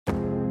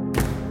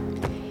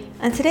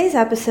On today's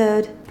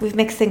episode, we've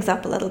mixed things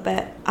up a little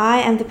bit.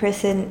 I am the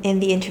person in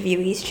the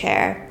interviewee's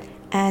chair,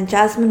 and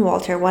Jasmine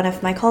Walter, one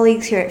of my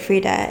colleagues here at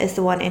Frida, is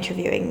the one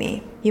interviewing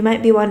me. You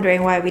might be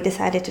wondering why we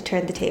decided to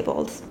turn the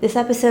tables. This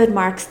episode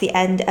marks the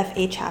end of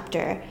a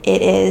chapter.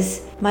 It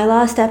is my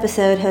last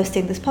episode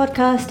hosting this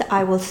podcast.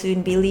 I will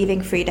soon be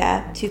leaving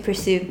Frida to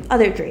pursue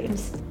other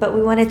dreams. But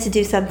we wanted to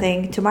do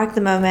something to mark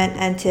the moment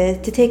and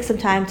to take some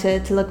time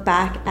to look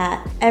back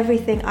at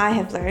everything I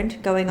have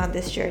learned going on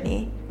this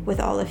journey with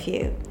all of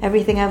you.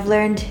 Everything I've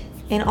learned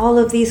in all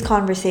of these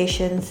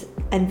conversations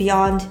and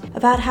beyond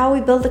about how we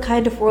build the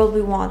kind of world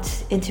we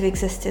want into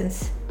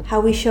existence,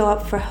 how we show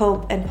up for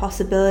hope and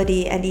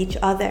possibility and each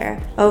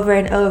other over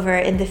and over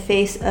in the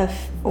face of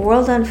a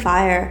world on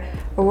fire,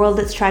 a world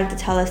that's trying to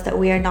tell us that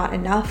we are not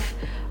enough,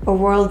 a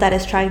world that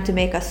is trying to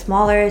make us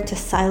smaller, to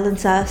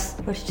silence us,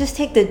 or to just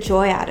take the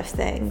joy out of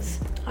things.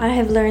 I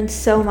have learned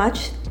so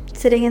much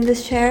sitting in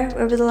this chair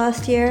over the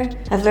last year.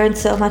 I've learned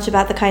so much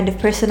about the kind of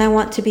person I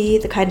want to be,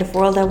 the kind of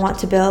world I want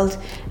to build,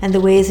 and the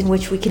ways in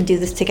which we can do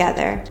this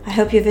together. I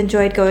hope you've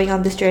enjoyed going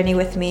on this journey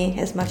with me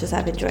as much as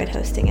I've enjoyed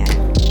hosting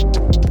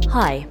it.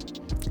 Hi,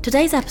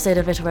 today's episode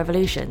of Little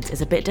Revolutions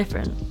is a bit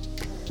different.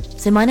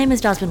 So my name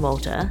is Jasmine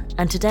Walter,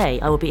 and today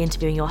I will be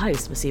interviewing your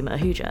host, Masuma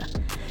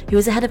Ahuja, who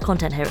is the head of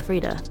content here at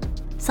Frida.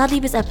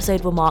 Sadly, this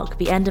episode will mark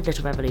the end of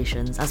Little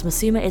Revolutions, as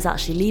Masuma is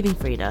actually leaving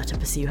Frida to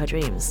pursue her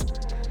dreams.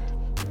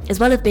 As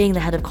well as being the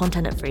head of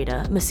content at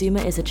Frida,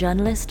 Masuma is a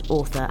journalist,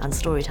 author and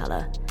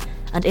storyteller.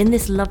 And in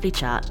this lovely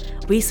chat,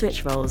 we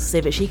switch roles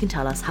so that she can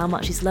tell us how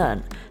much she's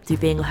learned through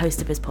being a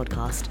host of this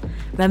podcast,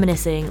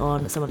 reminiscing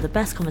on some of the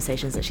best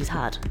conversations that she's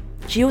had.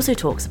 She also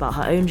talks about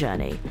her own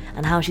journey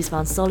and how she's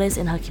found solace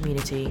in her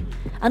community,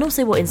 and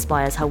also what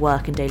inspires her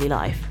work and daily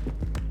life.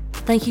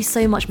 Thank you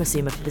so much,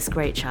 Masuma, for this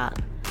great chat.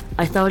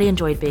 I thoroughly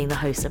enjoyed being the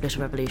host of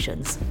Little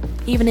Revolutions,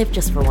 even if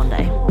just for one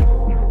day.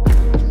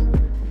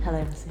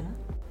 Hello, Masuma.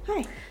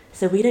 Hi.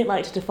 So we don't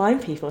like to define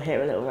people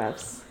here at Little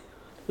Revs.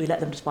 We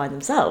let them define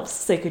themselves.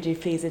 So could you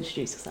please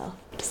introduce yourself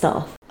to start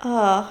off?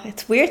 Oh,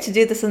 it's weird to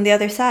do this on the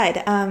other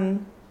side.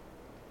 I'm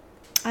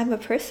a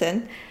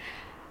person.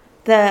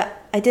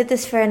 I did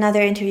this for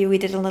another interview we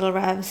did on Little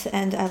Revs,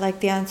 and I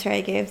like the answer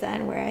I gave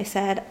then, where I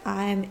said,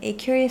 I'm a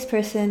curious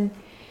person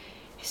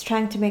who's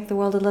trying to make the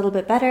world a little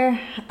bit better.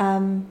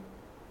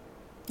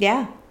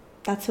 Yeah,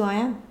 that's who I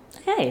am.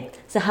 Okay,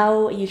 so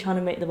how are you trying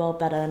to make the world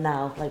better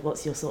now? Like,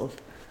 what's your sort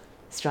of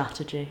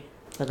strategy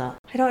for that?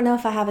 I don't know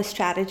if I have a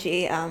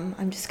strategy.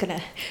 I'm just going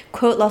to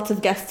quote lots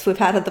of guests we've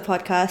had at the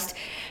podcast,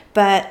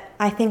 but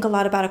I think a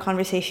lot about a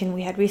conversation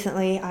I had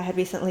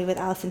recently with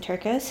Alison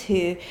Turkis,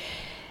 who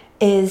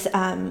is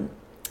a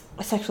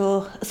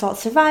sexual assault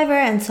survivor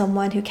and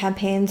someone who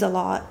campaigns a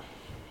lot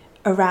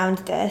around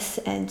this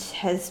and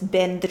has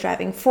been the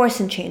driving force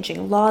in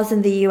changing laws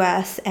in the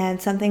US.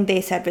 And something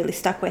they said really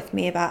stuck with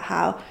me about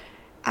how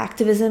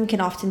activism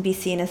can often be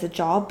seen as a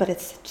job, but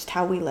it's just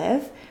how we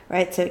live,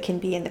 right? So it can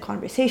be in the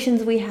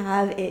conversations we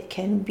have, it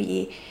can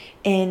be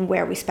in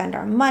where we spend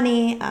our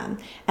money. And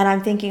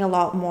I'm thinking a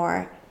lot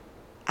more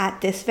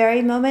at this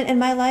very moment in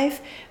my life,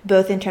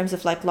 both in terms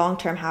of like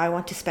long-term, how I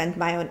want to spend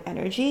my own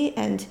energy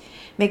and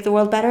make the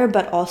world better,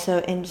 but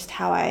also in just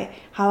how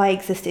I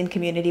exist in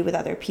community with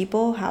other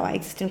people, how I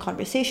exist in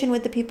conversation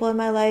with the people in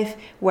my life,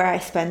 where I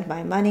spend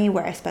my money,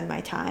 where I spend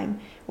my time,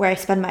 where I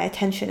spend my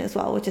attention as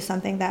well, which is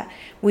something that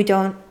we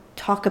don't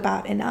talk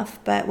about enough,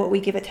 but what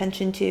we give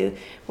attention to,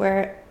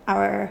 where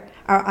our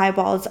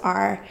eyeballs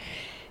are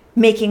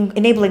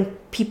enabling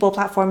people,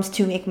 platforms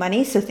to make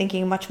money. So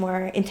thinking much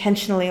more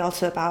intentionally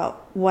also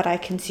about what I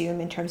consume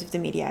in terms of the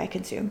media I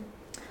consume.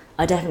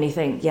 I definitely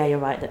think, yeah, you're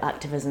right, that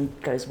activism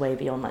goes way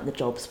beyond like the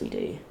jobs we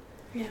do.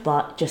 Yeah.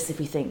 But just if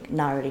we think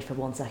narrowly for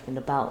 1 second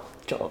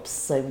about jobs,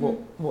 so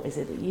what is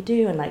it that you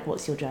do, and like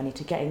what's your journey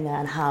to getting there,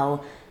 and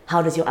how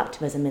does your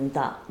activism in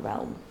that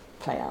realm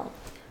play out?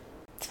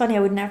 It's funny,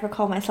 I would never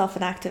call myself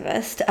an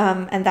activist,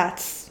 and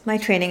that's my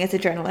training as a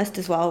journalist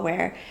as well,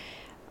 where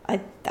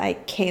I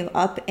came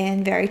up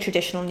in very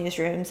traditional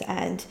newsrooms,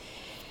 and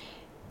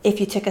if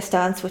you took a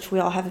stance, which we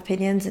all have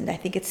opinions, and I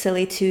think it's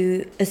silly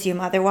to assume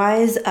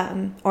otherwise,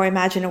 or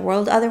imagine a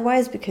world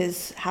otherwise,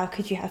 because how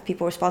could you have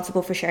people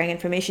responsible for sharing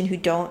information who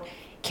don't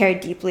care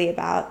deeply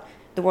about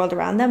the world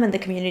around them and the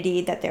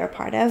community that they're a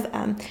part of?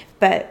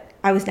 But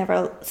I was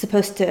never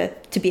supposed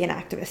to be an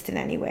activist in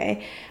any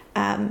way.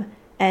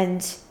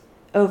 And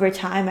over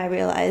time, I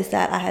realized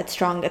that I had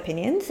strong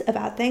opinions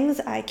about things.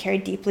 I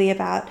cared deeply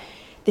about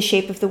the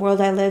shape of the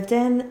world I lived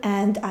in,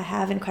 and I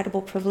have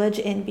incredible privilege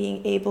in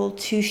being able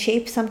to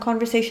shape some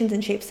conversations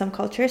and shape some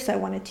culture. So I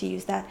wanted to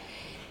use that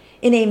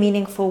in a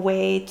meaningful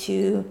way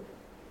to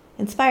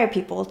inspire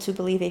people to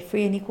believe a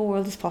free and equal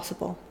world is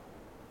possible.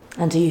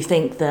 And do you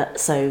think that,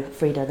 so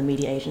Frida, the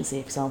media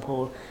agency, for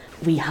example,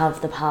 we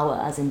have the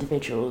power as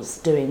individuals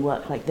doing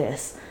work like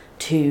this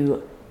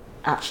to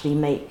actually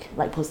make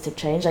like positive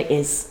change? Like,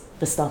 is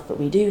the stuff that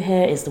we do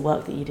here, is the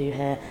work that you do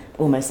here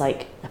almost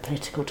like a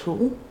political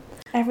tool?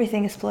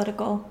 Everything is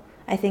political.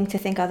 I think to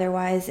think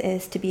otherwise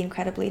is to be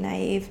incredibly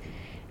naive.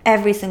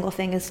 Every single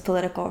thing is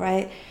political,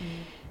 right?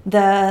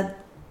 The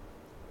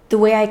the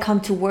way I come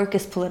to work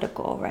is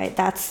political, right?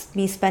 That's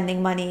me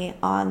spending money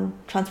on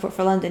Transport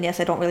for London.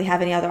 Yes, I don't really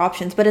have any other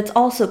options, but it's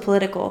also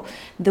political.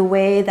 The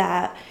way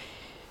that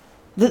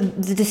the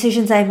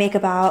decisions I make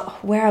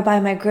about where I buy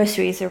my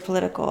groceries are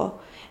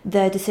political.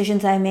 The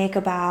decisions I make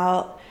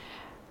about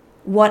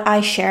what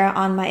I share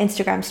on my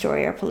Instagram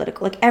story are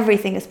political. Like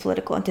everything is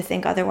political, and to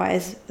think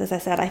otherwise, as I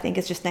said, I think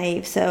is just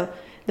naive. So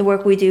the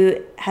work we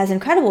do has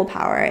incredible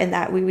power in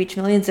that we reach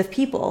millions of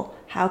people.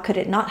 How could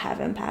it not have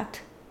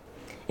impact?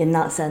 In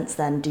that sense,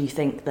 then, do you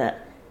think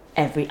that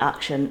every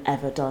action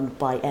ever done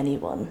by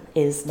anyone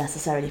is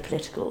necessarily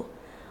political?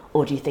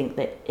 Or do you think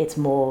that it's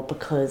more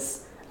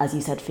because, as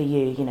you said, for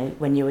you,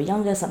 when you were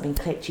younger, something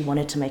clicked, you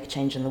wanted to make a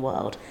change in the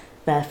world.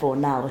 Therefore,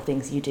 now the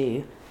things you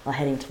do are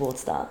heading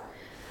towards that?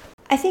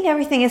 I think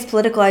everything is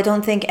political. I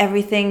don't think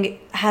everything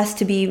has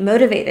to be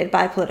motivated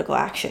by political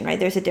action, right?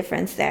 There's a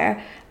difference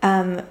there.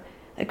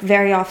 Like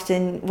very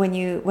often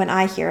when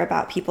I hear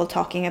about people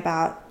talking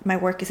about my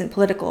work isn't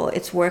political,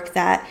 it's work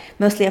that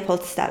mostly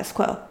upholds the status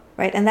quo,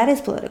 right? And that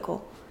is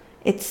political.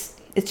 It's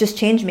just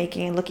change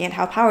making and looking at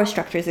how power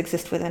structures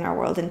exist within our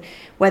world and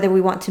whether we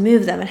want to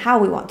move them and how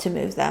we want to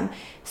move them.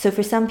 So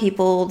for some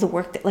people, the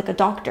work that, like a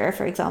doctor,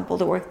 for example,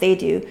 the work they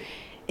do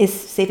is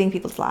saving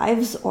people's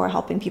lives or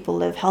helping people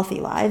live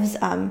healthy lives.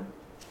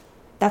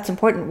 That's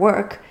important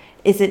work.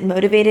 Is it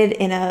motivated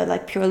in a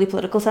purely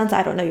political sense?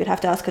 I don't know. You'd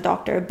have to ask a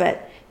doctor.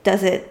 But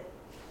does it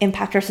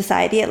impact our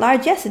society at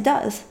large? Yes, it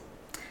does.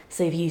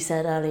 So you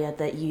said earlier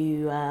that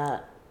you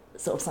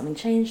sort of something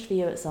changed for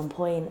you at some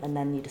point, and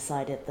then you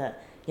decided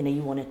that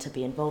you wanted to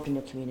be involved in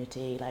your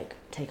community,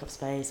 take up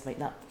space, make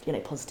that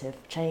positive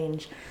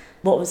change.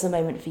 What was the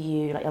moment for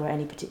you? Are there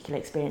any particular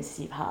experiences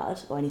you've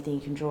had or anything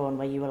you can draw on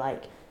where you were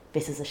like,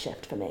 this is a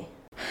shift for me?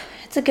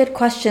 It's a good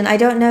question. I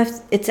don't know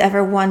if it's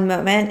ever one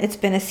moment. It's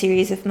been a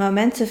series of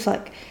moments of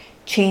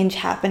change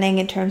happening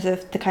in terms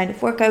of the kind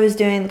of work I was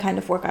doing, the kind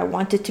of work I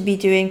wanted to be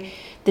doing,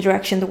 the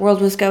direction the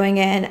world was going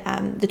in.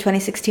 The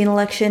 2016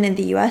 election in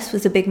the US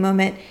was a big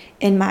moment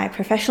in my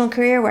professional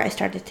career where I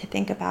started to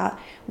think about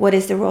what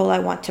is the role I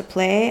want to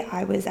play.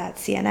 I was at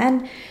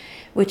CNN,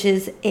 which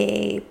is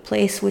a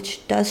place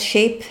which does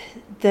shape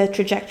the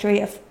trajectory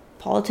of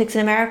politics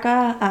in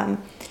America.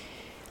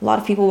 A lot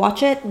of people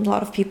watch it. A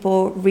lot of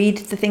people read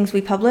the things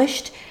we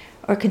published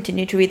or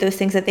continue to read those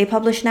things that they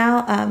publish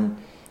now.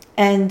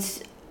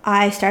 And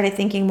I started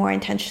thinking more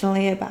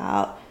intentionally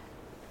about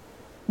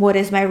what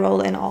is my role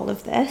in all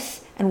of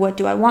this and what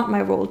do I want my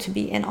role to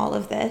be in all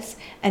of this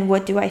and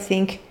what do I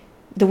think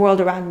the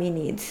world around me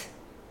needs.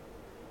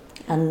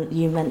 And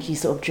you mentioned you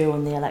sort of drew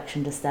on the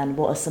election just then.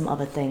 What are some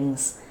other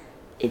things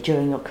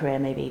during your career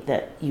maybe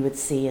that you would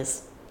see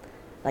as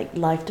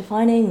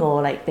life-defining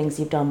or things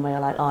you've done where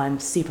you're like, oh, I'm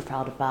super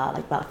proud of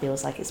that, that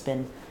feels like it's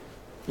been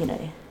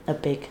a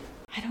big...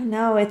 I don't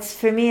know,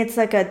 for me it's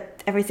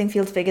everything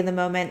feels big in the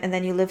moment and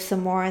then you live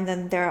some more and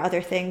then there are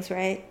other things,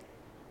 right?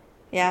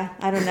 Yeah,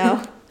 I don't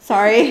know.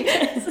 Sorry.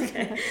 It's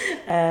okay.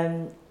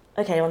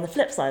 Okay, on the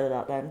flip side of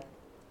that then,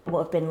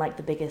 what have been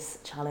the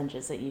biggest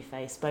challenges that you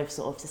face, both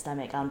sort of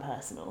systemic and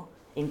personal,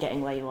 in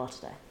getting where you are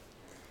today?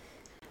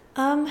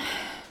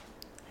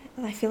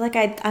 I feel like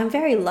I'm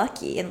very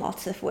lucky in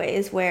lots of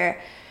ways where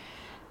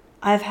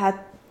I've had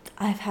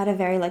a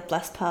very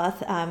blessed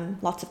path.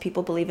 Lots of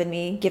people believe in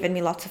me, given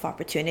me lots of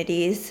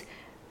opportunities.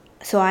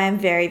 So I am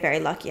very, very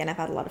lucky, and I've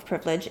had a lot of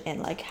privilege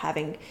in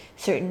having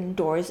certain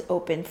doors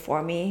open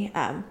for me,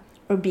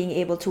 or being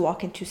able to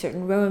walk into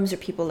certain rooms, or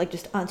people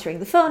just answering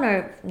the phone,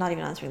 or not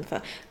even answering the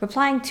phone,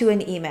 replying to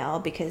an email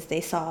because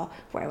they saw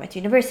where I went to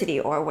university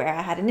or where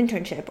I had an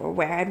internship or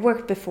where I'd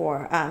worked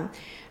before.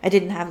 I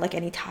didn't have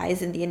any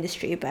ties in the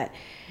industry, but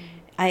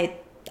I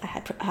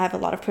have a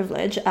lot of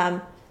privilege.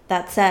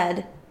 That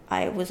said,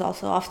 I was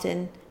also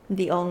often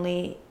the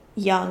only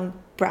young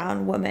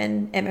brown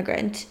woman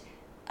immigrant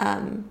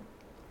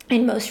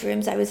in most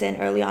rooms I was in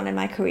early on in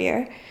my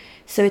career.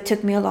 So it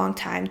took me a long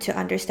time to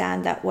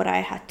understand that what I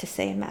had to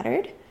say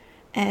mattered,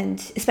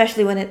 and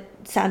especially when it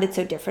sounded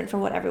so different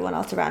from what everyone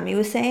else around me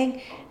was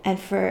saying. And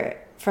for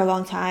a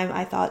long time,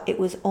 I thought it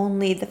was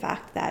only the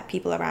fact that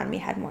people around me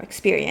had more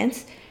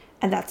experience,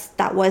 and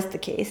that was the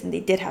case, and they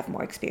did have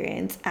more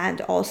experience. And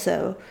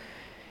also,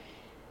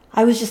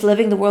 I was just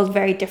living the world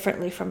very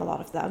differently from a lot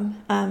of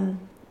them.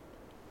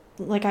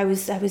 I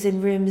was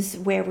in rooms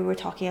where we were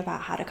talking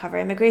about how to cover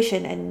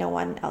immigration, and no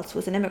one else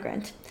was an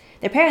immigrant.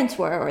 Their parents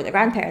were, or their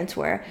grandparents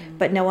were,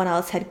 but no one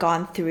else had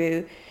gone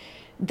through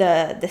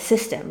the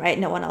system, right?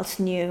 No one else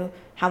knew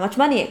how much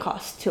money it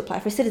cost to apply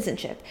for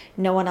citizenship.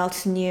 No one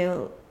else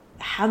knew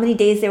how many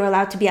days they were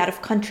allowed to be out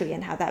of country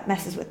and how that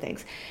messes with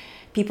things.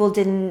 People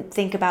didn't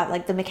think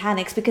about the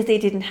mechanics because they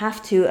didn't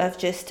have to, of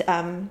just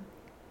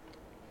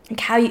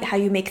how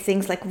you make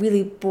things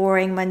really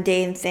boring,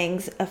 mundane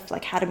things of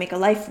how to make a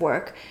life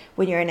work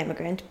when you're an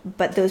immigrant.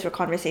 But those were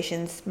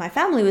conversations my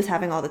family was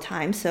having all the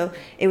time, so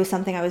it was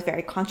something I was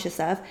very conscious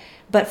of.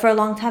 But for a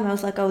long time I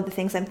was the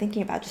things I'm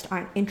thinking about just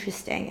aren't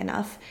interesting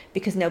enough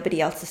because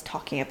nobody else is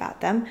talking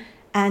about them.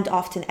 And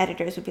often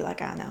editors would be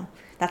like, oh no,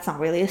 that's not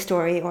really a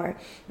story, or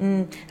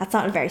that's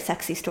not a very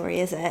sexy story,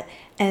 is it?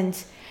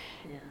 And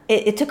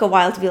it took a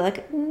while to be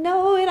like,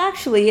 no, it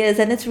actually is,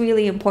 and it's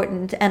really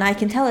important, and I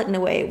can tell it in a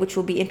way which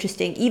will be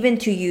interesting even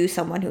to you,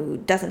 someone who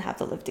doesn't have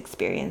the lived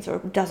experience or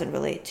doesn't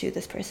relate to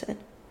this person.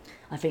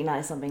 I think that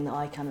is something that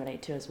I can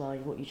relate to as well,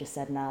 what you just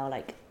said now.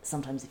 Like,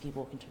 sometimes if you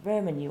walk into a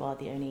room and you are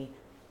the only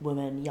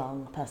woman,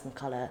 young person of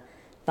colour,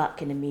 that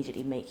can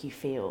immediately make you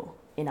feel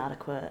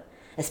inadequate,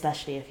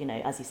 especially if,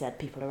 as you said,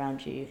 people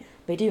around you,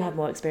 they do have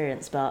more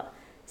experience, but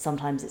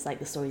sometimes it's like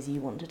the stories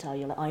you want to tell.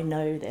 You're like, I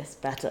know this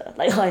better.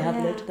 Like, I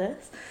have lived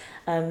this.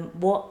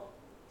 What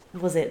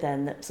was it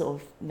then that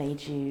sort of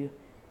made you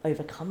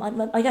overcome?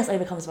 I guess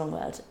overcome is the wrong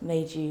word.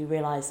 Made you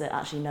realise that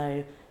actually,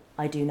 no,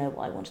 I do know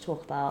what I want to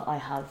talk about.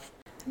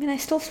 I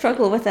still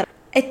struggle with it.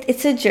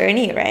 It's a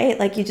journey, right?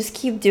 Like, you just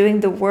keep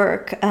doing the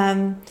work.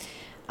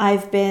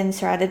 I've been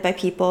surrounded by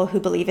people who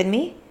believe in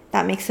me.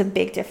 That makes a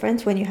big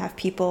difference when you have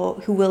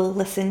people who will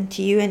listen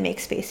to you and make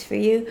space for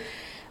you.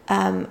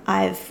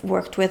 I've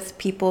worked with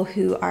people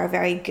who are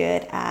very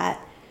good at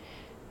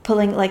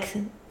pulling, like,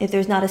 if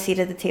there's not a seat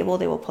at the table,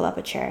 they will pull up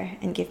a chair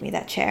and give me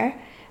that chair,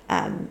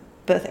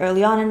 both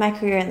early on in my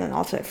career and then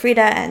also at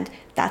Frida. And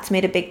that's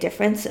made a big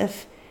difference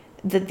of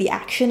the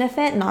action of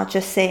it, not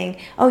just saying,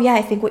 oh yeah,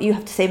 I think what you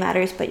have to say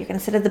matters, but you're going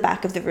to sit at the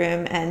back of the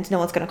room and no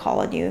one's going to call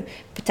on you,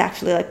 but to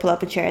actually like pull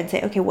up a chair and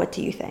say, okay, what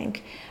do you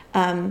think?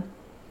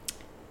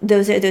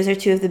 Those are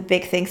two of the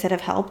big things that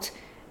have helped.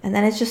 And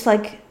then it's just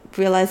like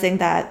realizing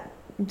that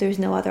there's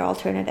no other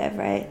alternative,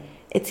 right?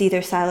 It's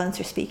either silence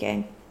or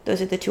speaking.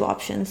 Those are the two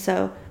options.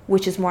 So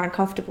which is more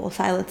uncomfortable?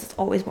 Silence is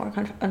always more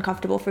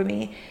uncomfortable for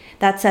me.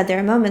 That said, there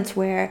are moments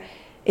where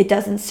it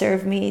doesn't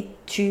serve me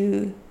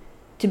to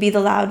be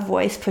the loud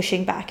voice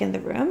pushing back in the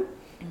room.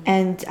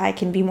 And I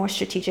can be more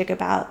strategic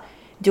about,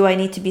 do I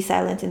need to be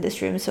silent in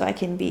this room so I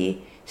can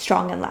be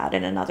strong and loud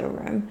in another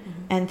room?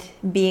 And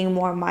being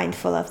more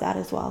mindful of that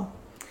as well.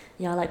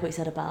 Yeah, I like what you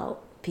said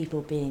about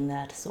people being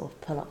there to sort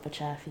of pull up a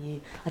chair for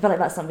you. I feel like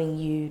that's something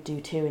you do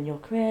too in your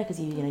career, because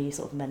you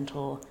sort of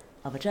mentor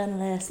other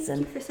journalists. Thank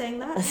you for saying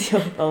that. As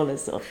your role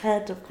as sort of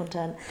head of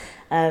content.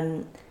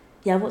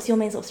 What's your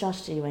main sort of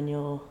strategy when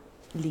you're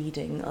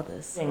leading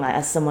others? Like,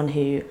 as someone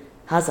who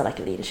has a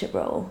leadership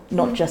role,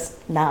 not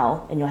just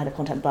now in your head of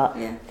content, but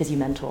because you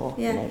mentor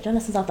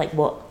journalists and stuff, like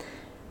what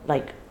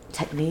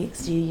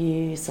techniques do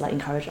you use to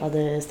encourage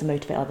others, to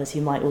motivate others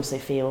who might also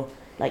feel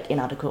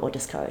inadequate or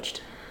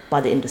discouraged by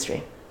the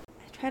industry?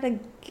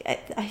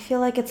 I feel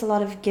like it's a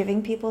lot of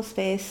giving people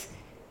space,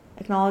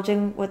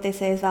 acknowledging what they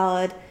say is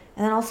valid,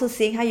 and then also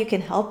seeing how you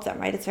can help them,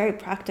 right? It's very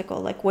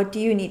practical. Like, what do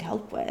you need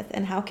help with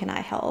and how can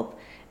I help?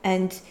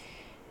 And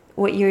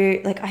what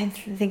you're I'm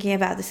thinking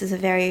about, this is a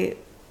very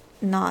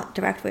not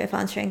direct way of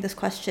answering this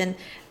question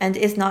and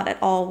is not at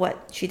all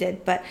what she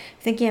did, but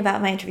thinking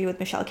about my interview with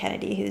Michelle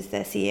Kennedy, who's the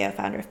CEO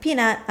founder of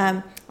Peanut,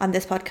 on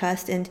this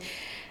podcast. And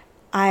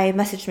I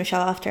messaged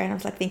Michelle after and I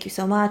was like, thank you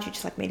so much. You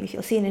just made me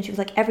feel seen. And she was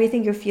like,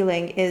 everything you're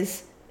feeling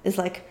is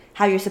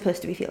how you're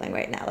supposed to be feeling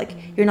right now.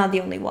 You're not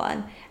the only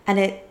one. And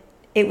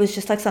it was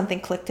just something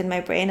clicked in my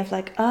brain of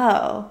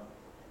oh,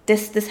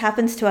 this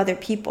happens to other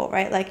people,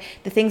 right?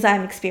 The things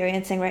I'm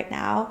experiencing right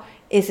now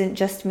isn't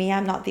just me.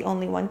 I'm not the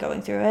only one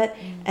going through it.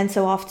 And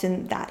so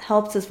often that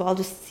helps as well,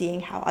 just seeing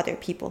how other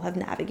people have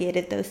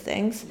navigated those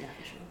things. Yeah,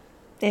 for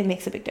sure. It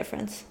makes a big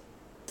difference.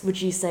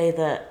 Would you say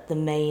that the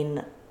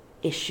main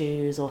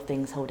issues or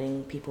things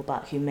holding people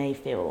back who may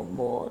feel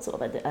more sort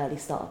of at the early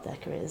start of their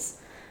careers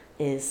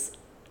is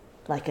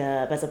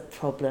there's a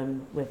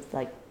problem with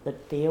the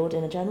field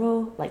in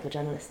general, the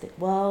journalistic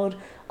world?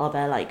 Are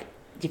there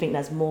do you think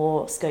there's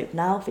more scope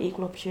now for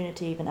equal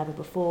opportunity than ever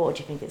before, or do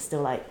you think it's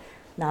still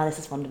now this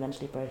is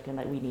fundamentally broken,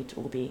 we need to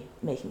all be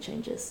making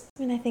changes?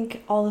 I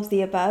think all of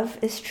the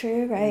above is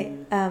true, right?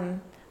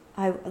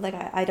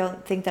 I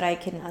don't think that I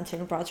can answer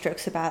in broad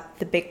strokes about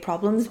the big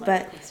problems,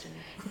 but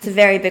it's a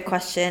very big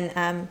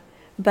question.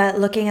 But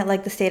looking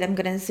at the state, I'm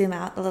going to zoom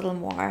out a little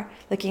more,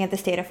 looking at the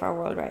state of our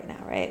world right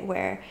now, right?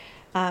 Where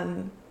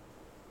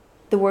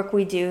the work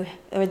we do,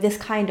 or this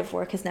kind of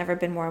work, has never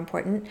been more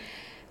important.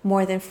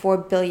 More than 4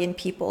 billion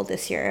people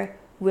this year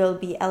will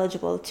be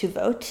eligible to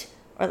vote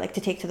or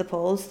to take to the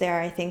polls. There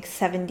are, I think,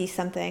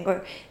 70-something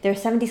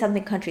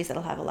countries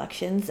that'll have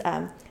elections.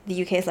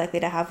 The UK is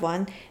likely to have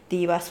one.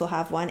 The US will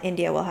have one.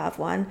 India will have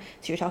one.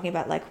 So you're talking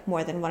about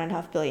more than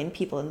 1.5 billion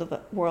people in the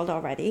world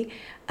already.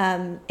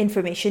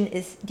 Information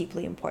is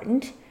deeply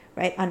important,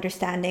 right?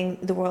 Understanding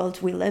the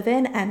world we live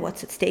in and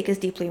what's at stake is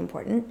deeply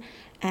important.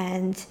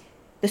 And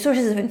the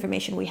sources of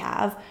information we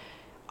have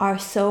are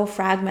so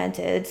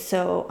fragmented,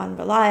 so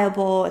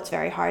unreliable. It's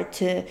very hard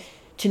to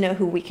know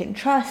who we can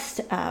trust.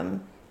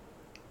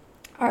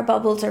 Our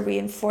bubbles are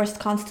reinforced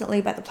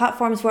constantly by the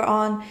platforms we're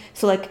on.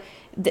 So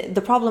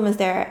the problem is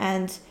there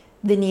and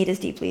the need is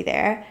deeply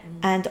there.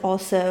 And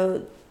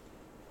also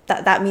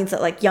that means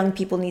that young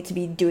people need to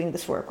be doing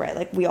this work,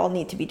 right? We all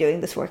need to be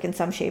doing this work in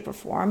some shape or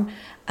form.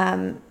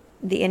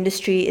 The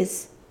industry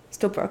is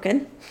still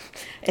broken.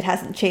 It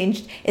hasn't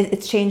changed.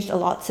 It's changed a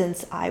lot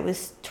since I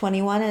was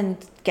 21 and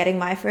getting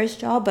my first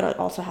job, but it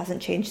also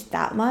hasn't changed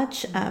that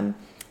much.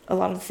 A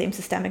lot of the same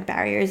systemic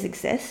barriers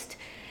exist.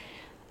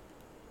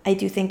 I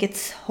do think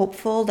it's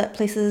hopeful that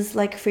places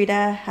like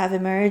Frida have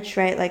emerged,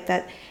 right? Like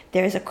that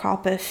there's a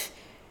crop of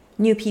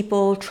new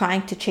people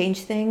trying to change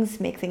things,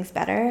 make things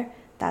better.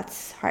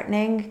 That's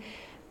heartening.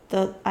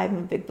 I'm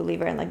a big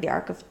believer in like the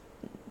arc of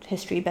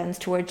history bends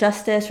toward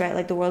justice, right?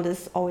 Like the world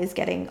is always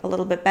getting a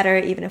little bit better,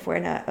 even if we're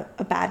in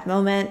a bad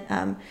moment.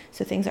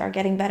 So things are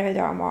getting better.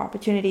 There are more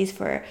opportunities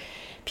for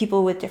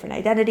people with different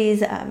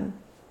identities.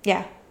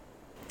 Yeah.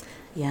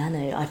 Yeah,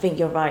 no, I think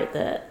you're right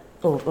that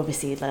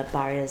obviously the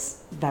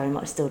barriers very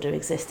much still do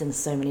exist in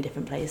so many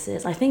different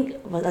places. I think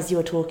as you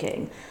were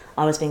talking,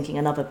 I was thinking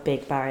another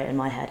big barrier in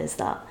my head is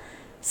that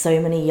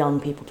so many young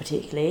people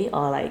particularly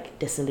are like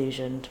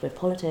disillusioned with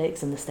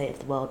politics and the state of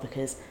the world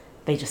because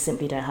they just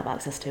simply don't have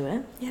access to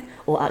it,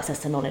 or access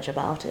to knowledge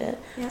about it.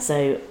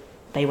 So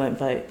they won't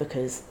vote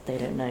because they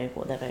don't know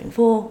what they're voting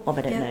for, or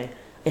they don't know,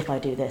 if I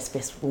do this,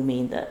 this will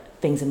mean that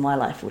things in my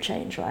life will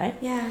change, right?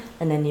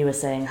 And then you were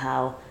saying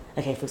how,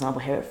 okay, for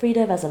example, here at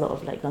Frida, there's a lot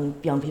of like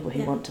young people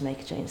who want to make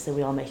a change, so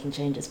we are making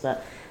changes,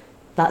 but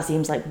that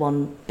seems like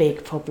one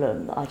big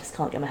problem that I just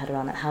can't get my head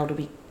around. It. How do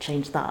we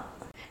change that?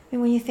 I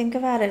mean, when you think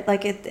about it,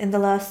 like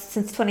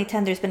since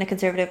 2010, there's been a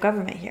conservative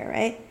government here,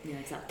 right? Yeah,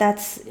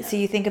 exactly. So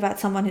you think about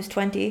someone who's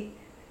 20,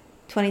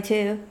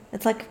 22,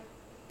 it's like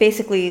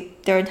basically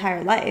their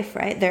entire life,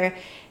 right? Their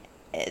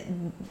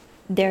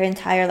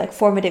entire like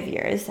formative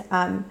years.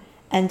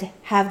 And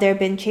have there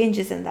been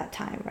changes in that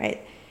time,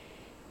 right?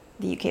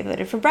 The UK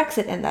voted for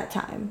Brexit in that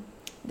time.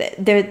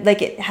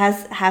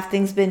 Have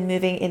things been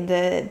moving in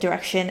the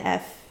direction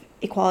of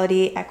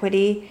equality,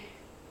 equity,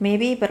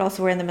 maybe, but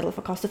also we're in the middle of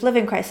a cost of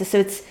living crisis.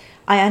 So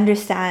I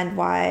understand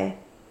why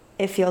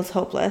it feels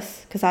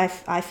hopeless, because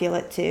I feel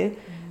it too.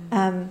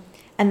 And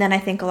then I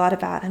think a lot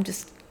about, I'm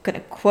just going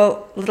to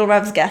quote Little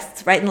Rev's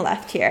guests right and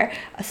left here.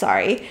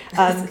 Sorry.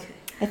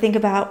 I think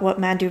about what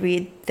Mandu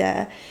Reid,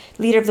 the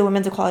leader of the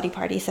Women's Equality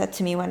Party, said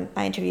to me when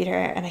I interviewed her.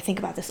 And I think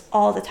about this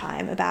all the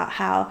time, about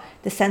how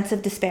the sense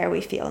of despair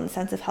we feel and the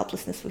sense of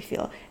helplessness we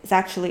feel is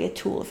actually a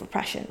tool of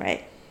oppression,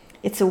 right?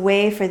 It's a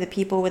way for the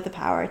people with the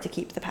power to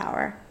keep the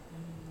power.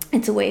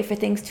 It's a way for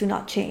things to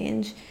not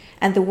change.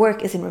 And the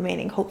work is in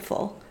remaining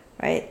hopeful,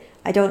 right?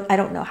 I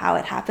don't know how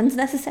it happens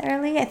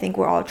necessarily. I think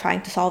we're all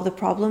trying to solve the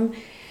problem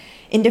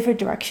in different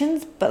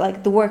directions, but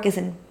like the work is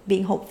in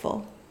being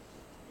hopeful.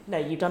 No,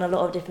 you've done a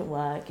lot of different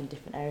work in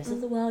different areas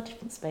of the world,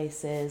 different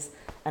spaces,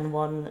 and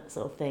one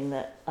sort of thing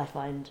that I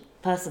find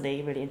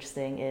personally really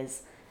interesting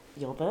is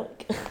your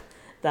book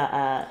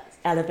that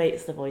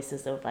elevates the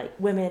voices of like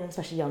women,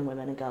 especially young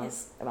women and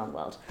girls around the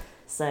world.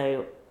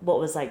 So what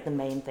was like the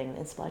main thing that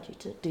inspired you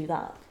to do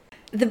that?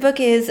 The book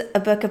is a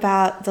book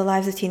about the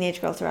lives of teenage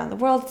girls around the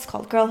world. It's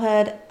called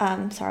Girlhood.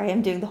 Sorry,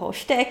 I'm doing the whole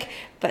shtick,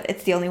 but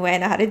it's the only way I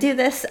know how to do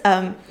this.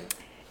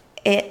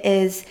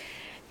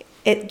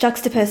 It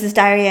juxtaposes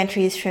diary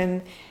entries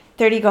from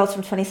 30 girls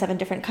from 27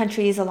 different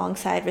countries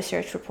alongside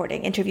research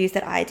reporting, interviews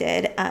that I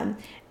did.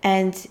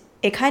 And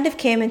it kind of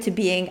came into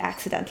being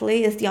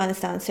accidentally, is the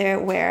honest answer,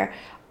 where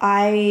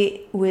I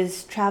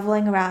was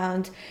traveling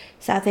around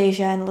South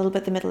Asia and a little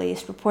bit the Middle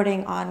East,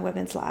 reporting on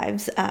women's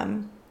lives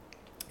and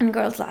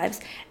girls'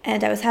 lives.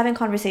 And I was having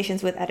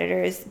conversations with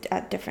editors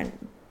at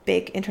different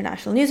big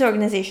international news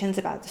organizations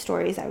about the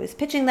stories I was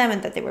pitching them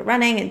and that they were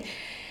running. And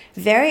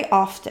very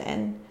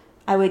often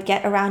I would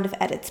get a round of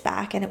edits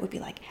back and it would be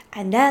like,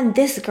 and then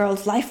this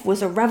girl's life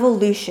was a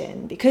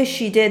revolution because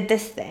she did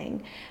this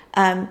thing.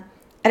 And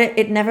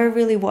it never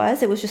really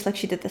was. It was just like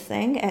she did this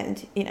thing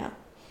and, you know,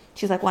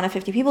 she's like one of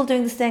 50 people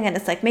doing this thing and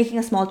it's like making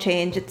a small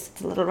change.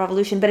 It's a little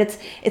revolution, but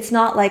it's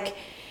not like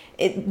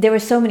there were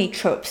so many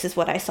tropes is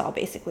what I saw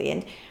basically.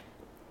 And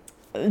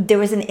there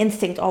was an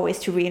instinct always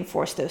to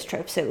reinforce those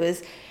tropes. It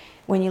was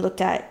when you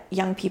looked at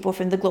young people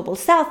from the global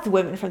south,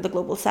 women from the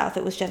global south,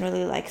 it was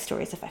generally like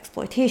stories of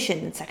exploitation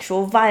and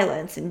sexual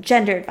violence and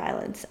gendered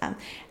violence.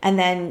 And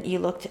then you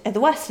looked at the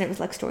West and it was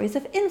like stories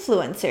of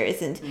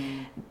influencers.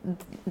 And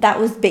that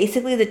was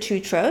basically the two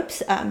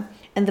tropes. And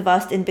the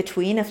vast in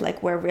between of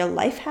like where real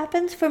life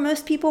happens for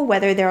most people,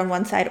 whether they're on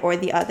one side or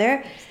the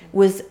other,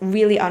 was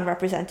really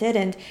unrepresented.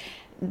 And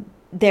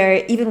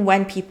there, even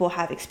when people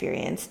have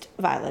experienced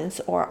violence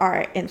or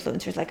are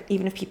influencers, like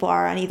even if people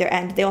are on either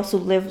end, they also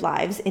live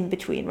lives in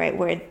between, right,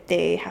 where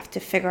they have to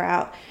figure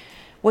out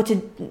what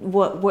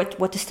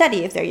to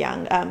study if they're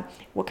young,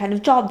 what kind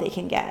of job they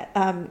can get.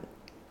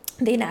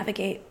 They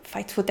navigate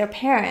fights with their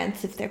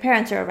parents if their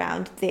parents are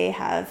around. They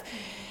have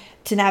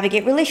to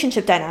navigate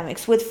relationship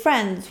dynamics with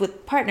friends,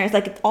 with partners,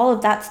 like all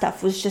of that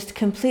stuff was just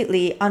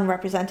completely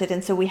unrepresented.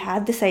 And so we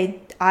had this,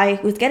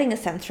 I was getting a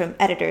sense from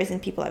editors and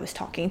people I was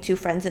talking to,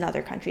 friends in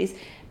other countries,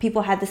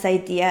 people had this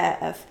idea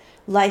of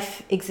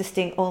life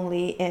existing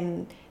only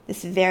in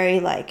this very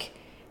like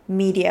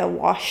media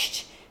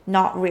washed,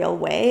 not real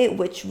way,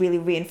 which really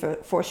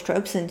reinforced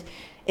tropes and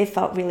it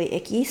felt really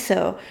icky.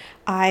 So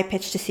I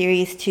pitched a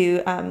series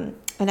to an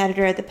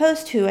editor at the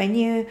Post who I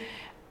knew,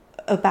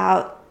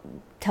 about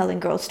telling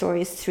girls'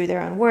 stories through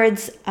their own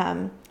words.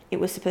 It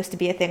was supposed to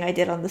be a thing I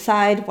did on the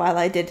side while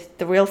I did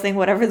the real thing,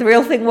 whatever the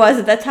real thing was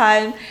at that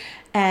time.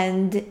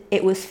 And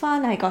it was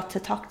fun. I got to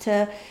talk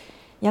to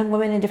young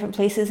women in different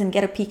places and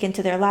get a peek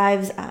into their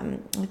lives.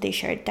 They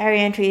shared diary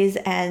entries,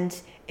 and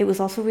it was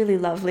also really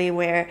lovely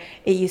where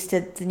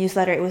the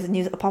newsletter, it was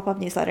a pop-up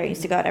newsletter. It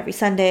used to go out every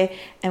Sunday,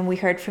 and we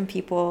heard from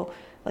people,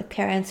 like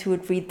parents who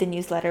would read the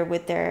newsletter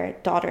with their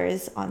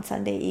daughters on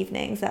Sunday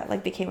evenings. That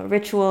like became a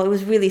ritual. It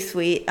was really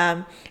sweet.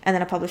 And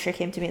then a publisher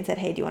came to me and said,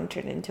 "Hey, do you want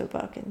to turn it into a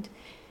book?" And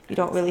you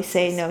don't really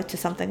say no to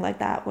something like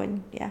that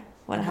when it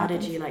happens. How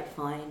did you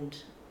find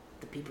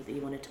the people that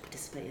you wanted to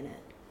participate in it?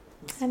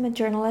 I'm a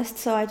journalist,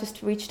 so I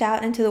just reached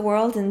out into the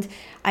world, and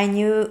I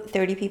knew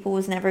 30 people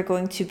was never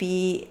going to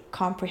be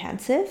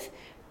comprehensive,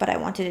 but I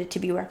wanted it to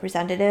be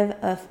representative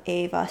of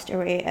a vast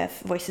array of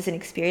voices and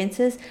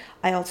experiences.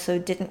 I also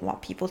didn't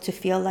want people to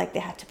feel like they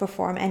had to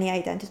perform any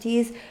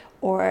identities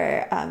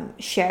or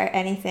share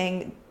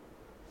anything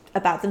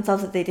about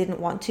themselves that they didn't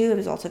want to. I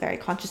was also very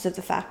conscious of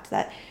the fact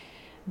that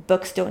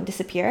books don't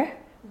disappear.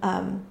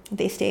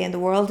 They stay in the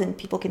world and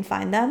people can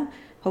find them,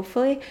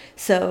 hopefully.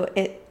 So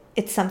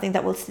it's something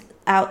that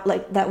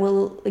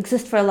will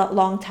exist for a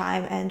long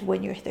time. And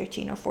when you're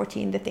 13 or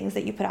 14, the things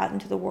that you put out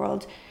into the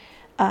world,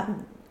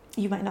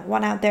 you might not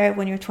want out there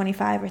when you're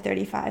 25 or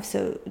 35.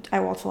 So I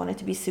also wanted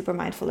to be super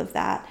mindful of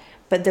that.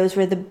 But those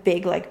were the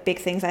big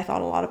things I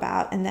thought a lot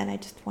about. And then I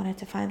just wanted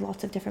to find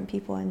lots of different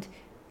people and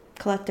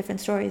collect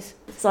different stories.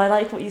 So I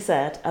liked what you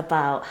said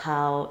about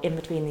how in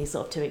between these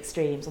sort of two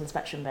extremes on the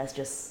spectrum, there's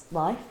just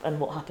life and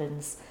what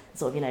happens,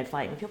 sort of,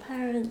 fighting with your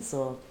parents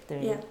or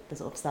doing the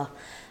sort of stuff.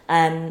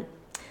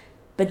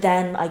 But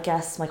then I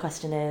guess my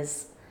question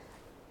is,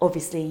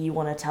 obviously you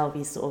want to tell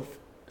these sort of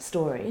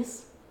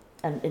stories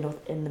and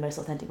in the most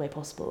authentic way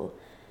possible,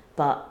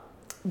 but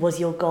was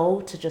your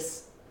goal to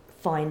just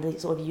find the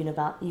sort of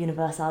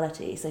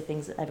universality, so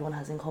things that everyone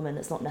has in common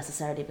that's not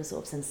necessarily the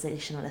sort of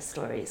sensationalist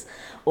stories?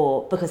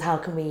 Or because how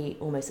can we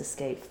almost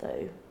escape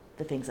though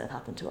the things that have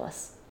happened to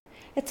us?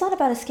 It's not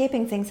about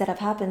escaping things that have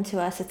happened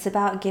to us. It's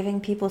about giving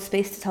people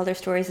space to tell their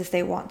stories as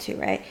they want to,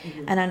 right?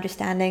 Mm-hmm. And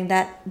understanding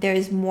that there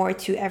is more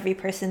to every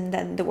person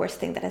than the worst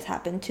thing that has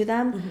happened to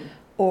them, mm-hmm.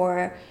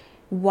 or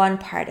one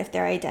part of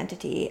their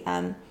identity.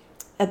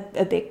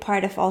 A big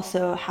part of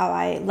also how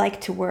I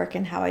like to work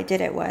and how I did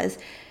it was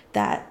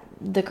that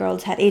the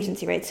girls had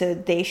agency, right? So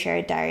they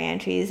shared diary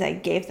entries. I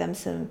gave them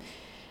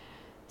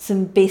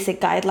some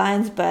basic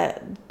guidelines,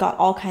 but got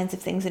all kinds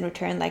of things in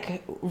return,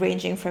 like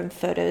ranging from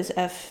photos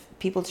of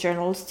people's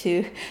journals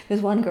to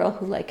there's one girl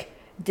who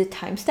did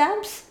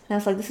timestamps, and I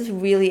was like, this is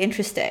really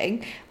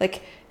interesting.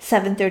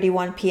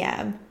 7:31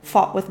 p.m.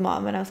 fought with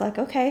mom, and I was like,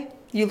 okay,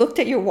 you looked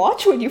at your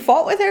watch when you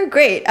fought with her,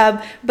 great.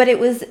 But it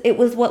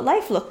was what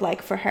life looked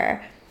like for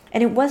her,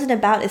 and it wasn't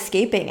about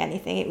escaping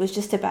anything. It was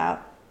just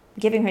about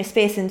giving her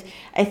space. And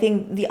I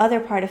think the other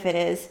part of it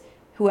is,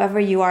 whoever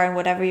you are and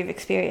whatever you've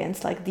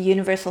experienced, the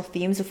universal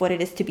themes of what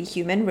it is to be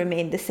human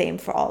remain the same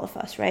for all of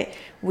us, right?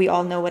 We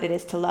all know what it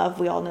is to love.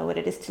 We all know what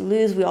it is to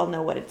lose. We all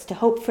know what it's to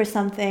hope for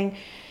something,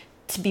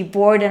 to be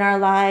bored in our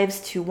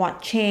lives, to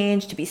want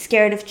change, to be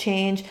scared of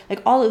change.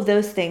 All of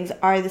those things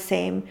are the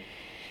same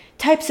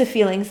types of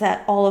feelings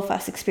that all of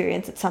us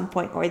experience at some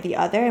point or the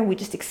other, and we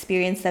just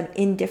experience them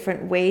in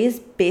different ways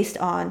based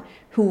on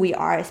who we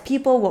are as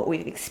people, what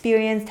we've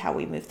experienced, how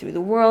we move through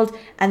the world,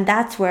 and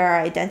that's where our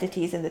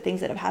identities and the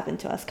things that have happened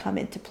to us come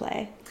into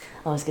play.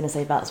 I was going to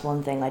say that's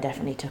one thing I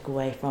definitely took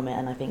away from it,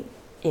 and I think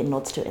it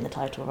nods to it in the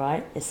title,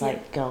 right? It's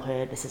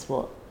girlhood, this is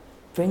what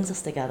brings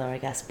us together, I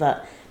guess.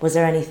 But was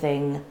there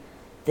anything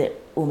that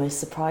almost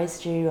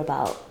surprised you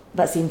about,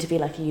 that seemed to be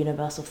a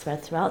universal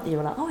thread throughout, that you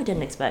were like, oh, I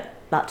didn't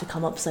expect that to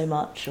come up so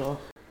much? Or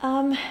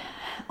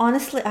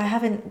honestly, I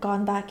haven't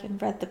gone back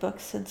and read the book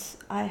since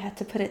I had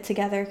to put it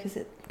together, because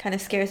it kind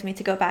of scares me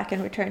to go back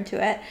and return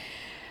to it.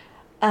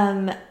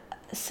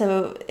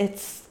 So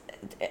it's,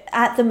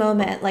 at the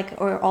moment,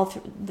 or all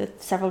through the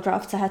several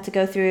drafts I had to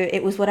go through,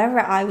 it was whatever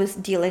I was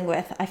dealing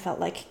with, I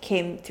felt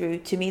came through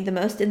to me the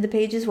most in the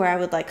pages, where I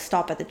would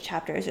stop at the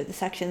chapters or the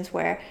sections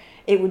where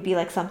it would be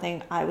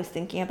something I was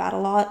thinking about a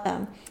lot.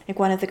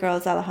 One of the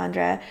girls,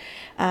 Alejandra,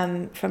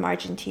 from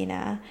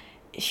Argentina,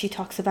 she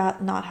talks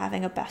about not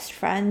having a best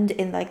friend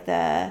in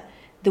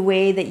the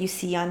way that you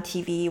see on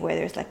TV, where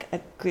there's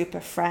a group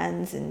of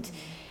friends and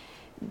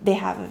they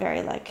have a very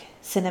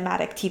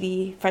cinematic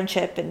TV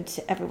friendship and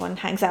everyone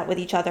hangs out with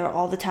each other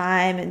all the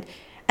time.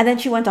 And then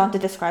she went on to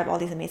describe all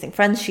these amazing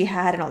friends she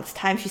had and all this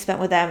time she spent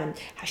with them and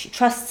how she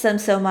trusts them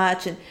so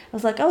much. And I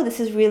was like, oh, this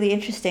is really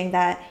interesting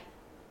that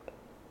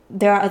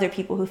there are other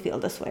people who feel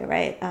this way,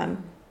 right?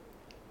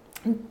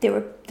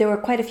 There were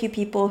quite a few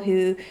people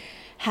who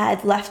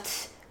had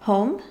left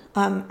home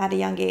at a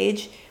young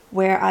age,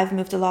 where I've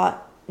moved a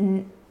lot,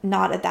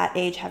 not at that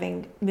age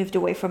having moved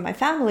away from my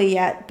family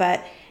yet,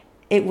 but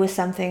it was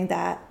something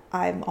that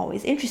I'm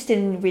always interested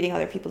in reading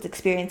other people's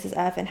experiences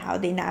of, and how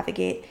they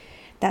navigate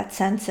that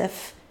sense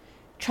of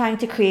trying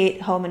to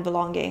create home and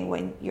belonging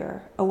when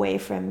you're away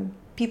from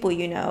people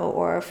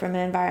or from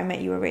an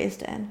environment you were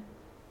raised in.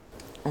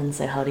 And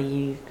so how do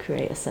you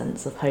create a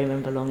sense of home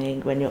and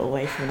belonging when you're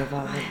away from an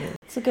environment?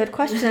 It's a good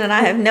question, and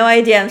I have no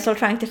idea. I'm still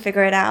trying to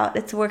figure it out.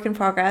 It's a work in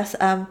progress.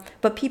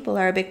 But people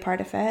are a big part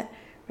of it,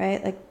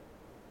 right? Like,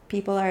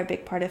 people are a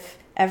big part of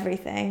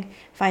everything.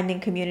 Finding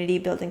community,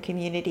 building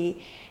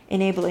community,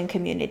 enabling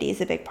community is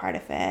a big part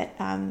of it.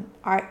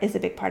 Art is a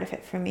big part of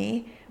it for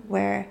me,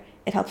 where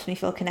it helps me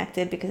feel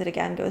connected, because it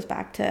again goes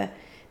back to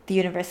the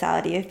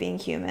universality of being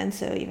human.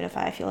 So even if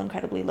I feel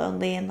incredibly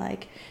lonely and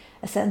like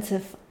a sense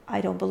of I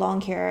don't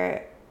belong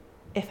here,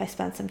 if I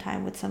spend some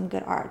time with some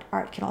good art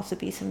can also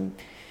be some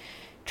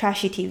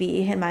trashy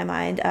TV in my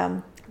mind.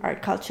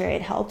 Art culture,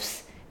 it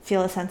helps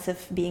feel a sense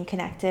of being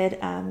connected.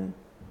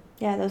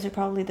 Yeah, those are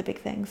probably the big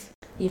things.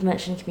 You've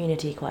mentioned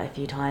community quite a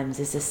few times.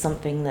 Is this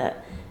something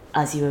that,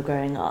 as you were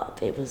growing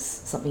up, it was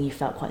something you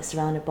felt quite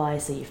surrounded by,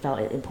 so you felt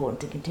it important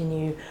to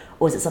continue,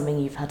 or is it something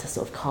you've had to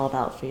sort of carve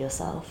out for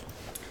yourself?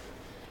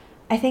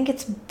 I think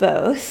it's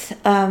both.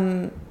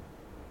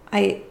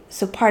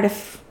 So part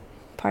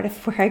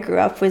of where I grew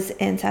up was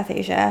in South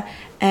Asia,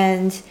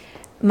 and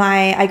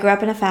I grew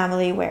up in a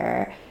family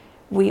where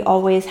we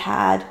always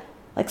had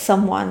like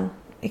someone,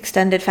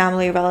 extended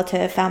family,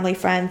 relative, family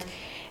friend.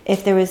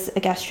 If there was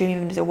a guest room,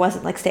 even if there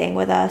wasn't, like staying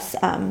with us.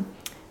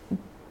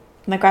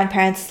 My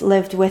grandparents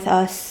lived with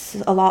us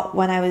a lot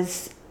when I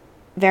was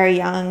very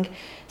young,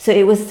 so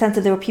it was a sense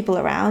of there were people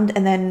around.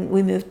 And then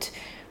we moved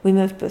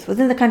both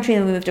within the country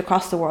and we moved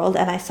across the world,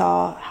 and I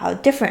saw how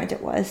different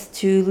it was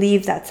to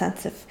leave that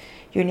sense of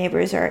your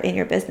neighbors are in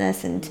your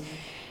business and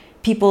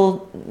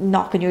people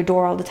knock on your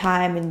door all the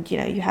time, and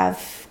you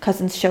have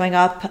cousins showing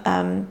up.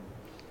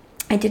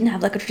 I didn't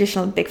have like a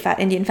traditional big fat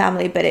Indian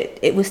family, but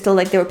it was still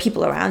like there were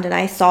people around, and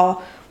I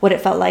saw what it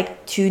felt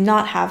like to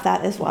not have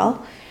that as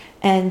well.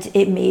 And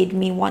it made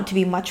me want to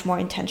be much more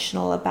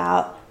intentional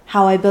about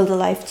how I build a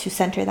life to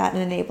center that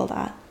and enable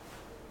that.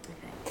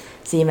 Okay.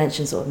 So you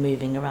mentioned sort of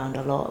moving around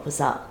a lot.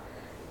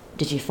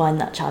 Did you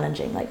find that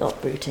challenging, like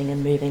uprooting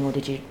and moving, or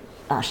did you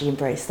actually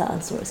embrace that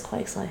and saw it as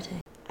quite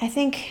exciting? I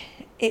think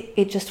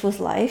it just was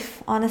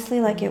life, honestly.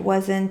 Like, it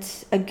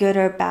wasn't a good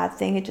or bad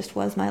thing. It just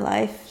was my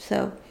life.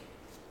 So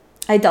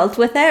I dealt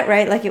with it,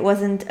 right? Like, it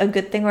wasn't a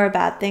good thing or a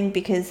bad thing,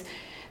 because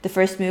the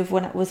first move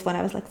when I was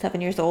like 7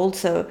 years old.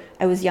 So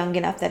I was young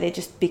enough that it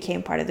just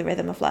became part of the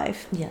rhythm of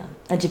life. Yeah.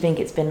 And do you think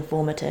it's been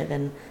formative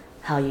in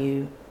how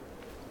you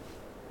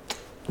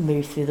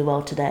move through the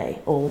world today,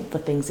 or the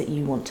things that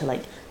you want to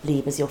like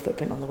leave as your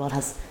footprint on the world?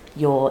 Has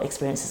your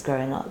experiences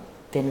growing up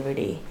been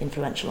really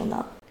influential on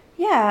that?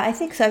 Yeah, I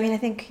think so. I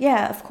think,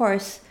 yeah, of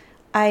course.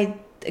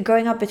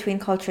 Growing up between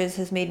cultures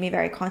has made me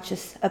very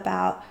conscious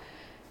about,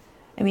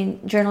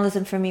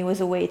 journalism for me was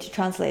a way to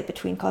translate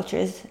between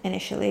cultures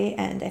initially,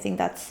 and I think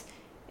that's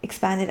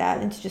expanded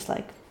out into just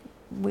like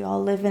we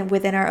all live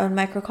within our own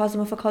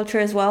microcosm of a culture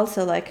as well.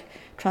 So like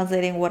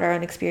translating what our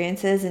own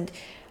experience is, and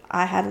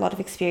I had a lot of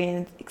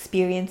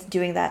experience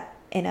doing that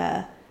in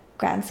a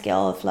grand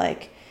scale of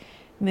like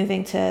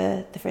moving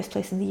to the first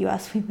place in the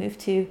US we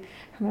moved to.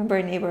 I remember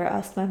a neighbor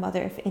asked my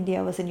mother if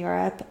India was in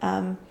Europe,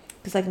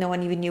 because like no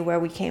one even knew where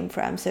we came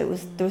from. So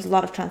there was a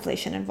lot of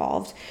translation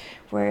involved,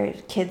 where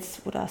kids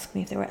would ask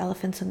me if there were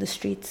elephants on the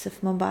streets of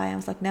Mumbai. I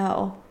was like,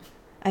 no.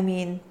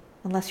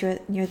 Unless you're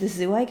near the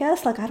zoo, I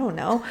guess. Like, I don't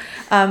know.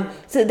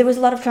 So there was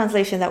a lot of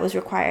translation that was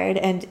required,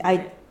 and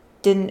I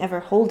didn't ever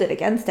hold it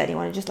against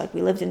anyone. It's just like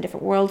we lived in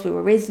different worlds. We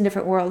were raised in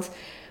different worlds.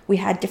 We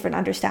had different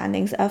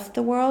understandings of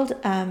the world.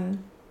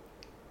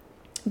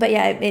 But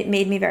yeah, it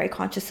made me very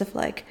conscious of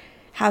like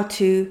how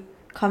to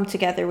come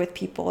together with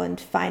people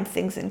and find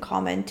things in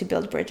common to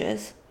build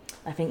bridges.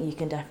 I think you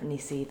can definitely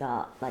see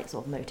that like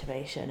sort of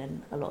motivation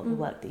in a lot of the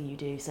work that you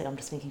do. So I'm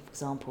just thinking, for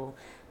example,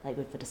 like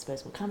with the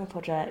disposable camera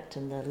project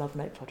and the Love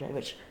Note project,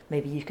 which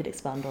maybe you could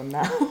expand on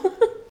now.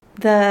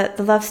 The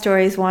Love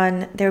Stories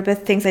one, they were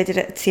both things I did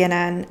at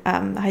CNN.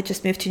 I had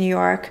just moved to New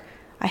York.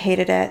 I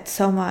hated it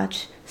so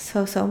much,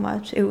 so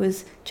much. It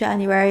was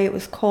January, it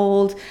was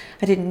cold.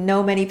 I didn't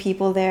know many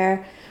people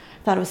there.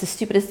 I thought it was the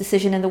stupidest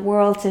decision in the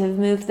world to have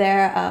moved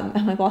there.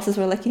 And my bosses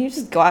were like, can you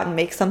just go out and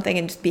make something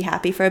and just be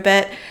happy for a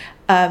bit?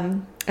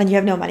 And you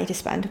have no money to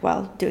spend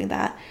while doing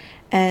that.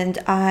 And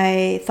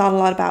I thought a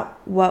lot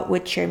about what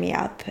would cheer me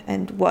up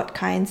and what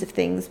kinds of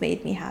things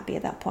made me happy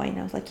at that point.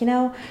 And I was like,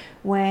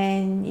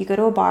 when you go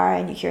to a bar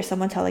and you hear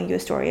someone telling you a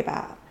story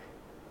about,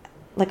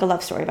 like a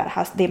love story about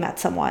how they met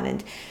someone,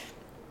 and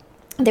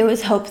there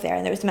was hope there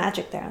and there was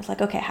magic there. I was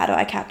like, okay, how do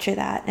I capture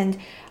that? And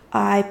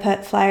I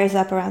put flyers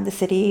up around the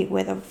city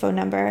with a phone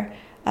number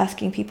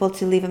asking people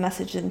to leave a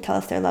message and tell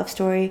us their love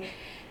story.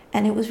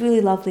 And it was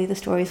really lovely, the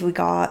stories we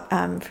got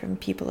from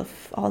people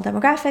of all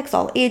demographics,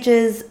 all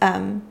ages,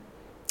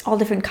 all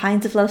different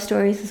kinds of love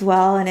stories as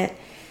well. And it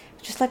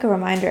was just like a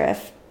reminder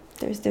of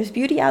there's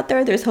beauty out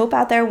there, there's hope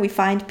out there. We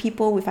find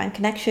people, we find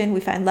connection, we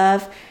find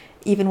love,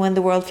 even when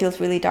the world feels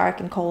really dark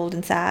and cold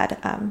and sad.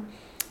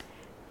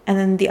 And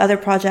then the other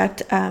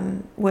project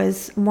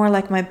was more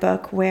like my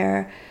book,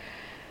 where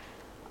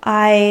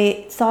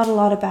I thought a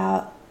lot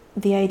about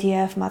the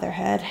idea of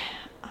motherhood.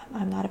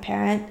 I'm not a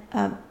parent,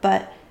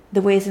 but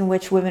the ways in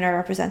which women are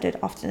represented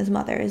often as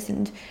mothers,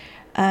 and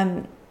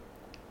that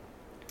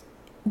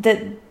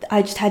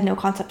I just had no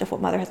concept of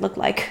what motherhood looked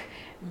like.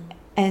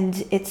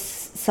 And it's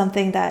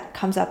something that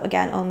comes up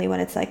again only when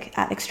it's like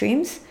at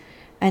extremes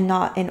and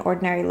not in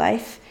ordinary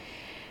life.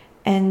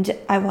 And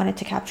I wanted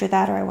to capture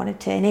that, or I wanted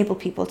to enable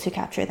people to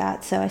capture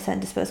that. So I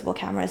sent disposable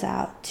cameras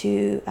out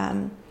to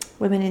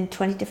women in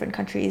 20 different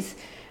countries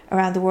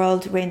around the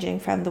world, ranging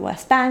from the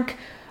West Bank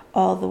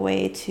all the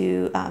way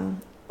to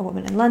a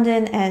woman in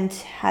London, and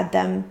had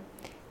them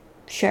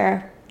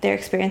share their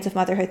experience of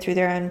motherhood through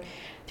their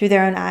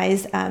own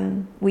eyes.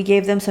 We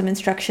gave them some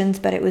instructions,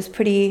 but it was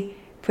pretty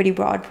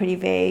broad, pretty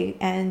vague,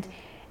 and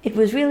it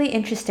was really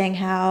interesting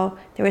how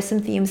there were some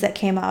themes that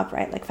came up,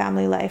 right? Like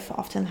family life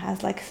often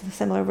has like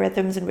similar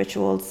rhythms and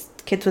rituals.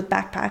 Kids with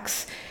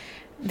backpacks,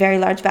 very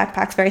large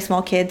backpacks, very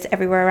small kids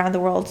everywhere around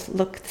the world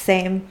look the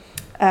same.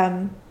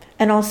 And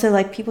also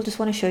like people just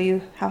want to show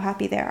you how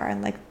happy they are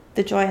and like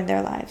the joy in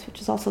their lives,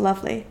 which is also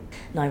lovely.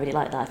 No, I really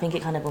like that. I think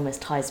it kind of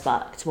almost ties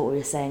back to what we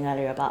were saying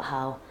earlier about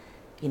how,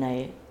 you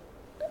know,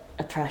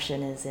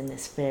 oppression is in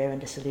this fear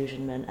and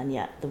disillusionment, and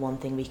yet the one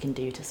thing we can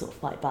do to sort of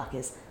fight back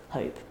is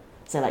hope.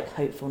 So like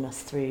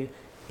hopefulness through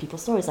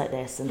people's stories like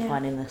this, and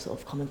finding the sort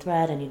of common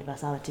thread and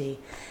universality.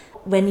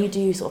 When you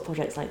do sort of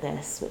projects like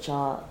this, which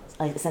are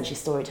like essentially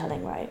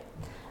storytelling, right?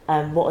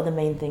 What are the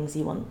main things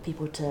you want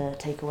people to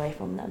take away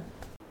from them?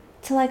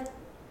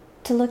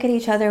 To look at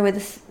each other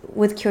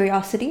with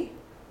curiosity,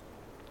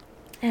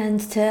 and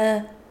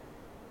to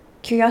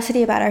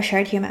curiosity about our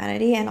shared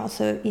humanity and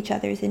also each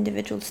other's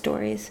individual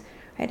stories,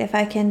 right? If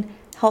I can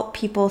help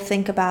people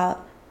think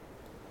about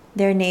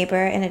their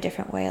neighbor in a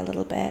different way a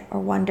little bit, or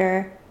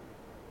wonder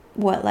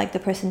what like the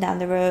person down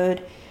the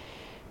road,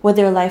 what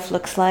their life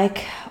looks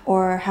like,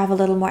 or have a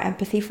little more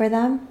empathy for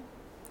them,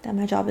 then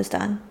my job is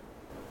done.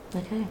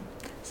 Okay,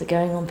 so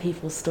going on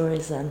people's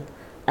stories then,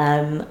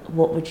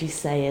 what would you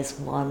say is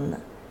one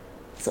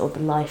sort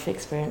of life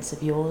experience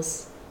of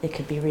yours, it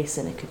could be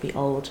recent, it could be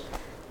old,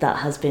 that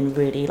has been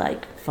really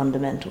like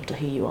fundamental to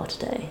who you are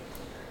today?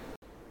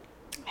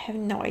 I have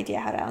no idea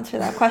how to answer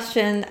that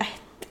question.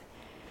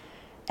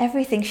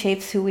 Everything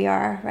shapes who we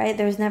are, right?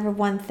 There's never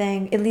one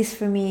thing, at least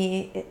for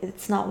me,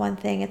 it's not one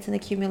thing, it's an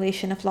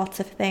accumulation of lots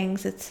of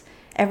things. It's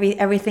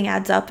everything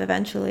adds up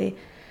eventually.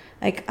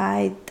 Like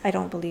I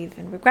don't believe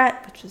in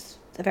regret, which is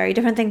a very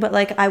different thing, but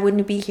like I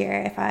wouldn't be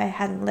here if I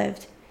hadn't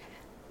lived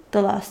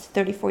the last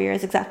 34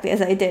 years exactly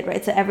as I did,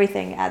 right? So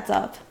everything adds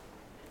up.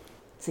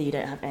 So you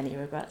don't have any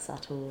regrets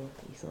at all?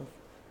 You sort of...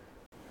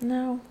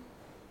 No.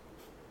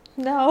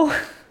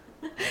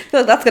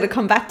 So that's going to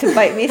come back to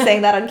bite me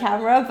saying that on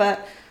camera,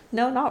 but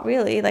no, not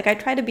really. Like I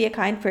try to be a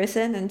kind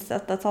person, and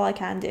that's all I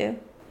can do.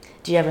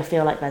 Do you ever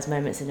feel like there's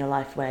moments in your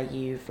life where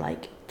you've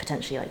like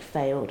potentially like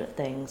failed at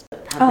things?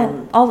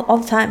 But all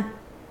the time.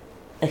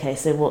 Okay,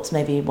 so what's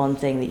maybe one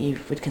thing that you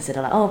would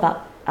consider like,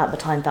 that at the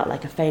time felt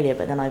like a failure,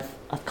 but then I've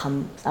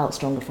come out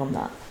stronger from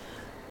that?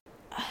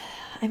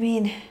 I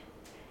mean,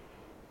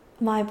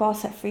 my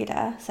boss at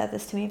Frida said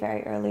this to me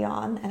very early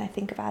on, and I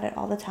think about it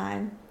all the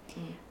time.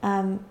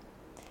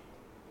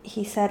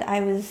 He said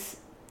it was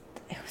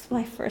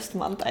my first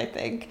month, I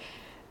think,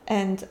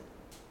 and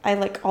I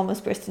like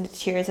almost burst into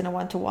tears in a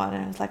one-to-one,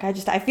 and I was like,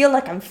 I feel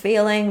like I'm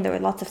failing. There were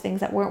lots of things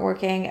that weren't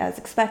working as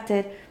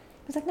expected. I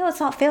was like, no, it's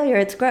not failure,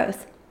 it's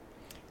growth.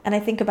 And I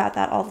think about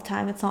that all the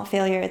time. It's not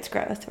failure, it's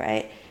growth,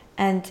 right?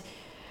 And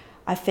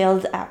I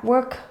failed at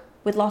work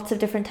with lots of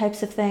different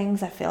types of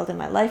things. I failed in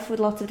my life with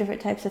lots of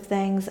different types of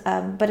things.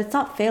 But it's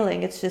not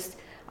failing. It's just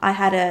I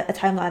had a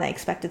timeline. I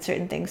expected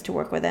certain things to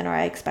work within, or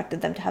I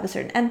expected them to have a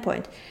certain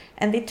endpoint.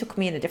 And they took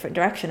me in a different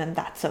direction, and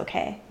that's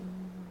okay.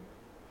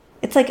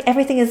 It's like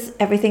everything is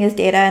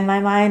data in my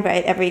mind,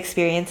 right? Every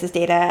experience is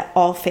data.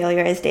 All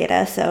failure is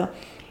data. So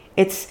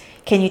it's,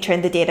 can you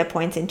turn the data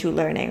points into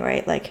learning,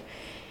 right? Like,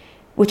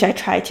 which I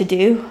try to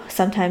do,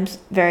 sometimes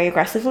very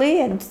aggressively,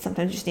 and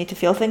sometimes you just need to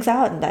feel things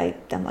out. And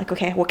I'm like,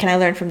 okay, what can I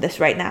learn from this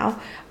right now?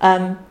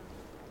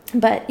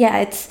 But yeah,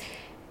 it's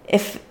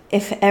if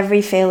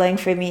every failing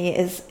for me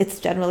it's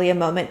generally a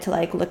moment to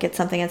like look at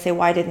something and say,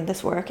 why didn't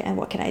this work, and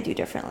what can I do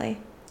differently?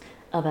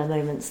 Are there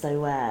moments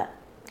though where,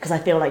 because I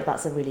feel like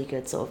that's a really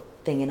good sort of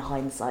thing in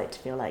hindsight to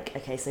feel like,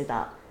 okay, so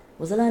that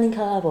was a learning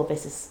curve, or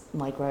this is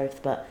my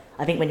growth. But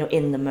I think when you're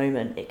in the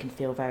moment, it can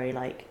feel very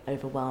like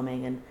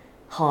overwhelming and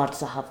hard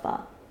to have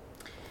that.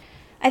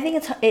 I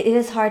think it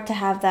is hard to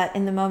have that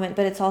in the moment,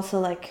 but it's also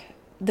like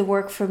the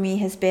work for me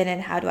has been in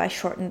how do I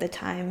shorten the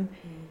time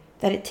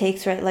that it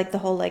takes, right? Like the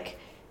whole like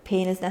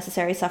pain is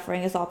necessary,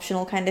 suffering is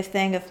optional kind of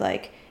thing of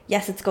like,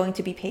 yes, it's going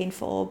to be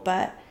painful,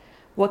 but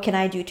what can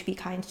I do to be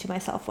kind to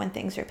myself when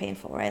things are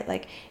painful, right?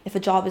 Like if a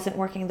job isn't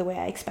working the way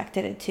I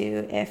expected it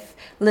to, if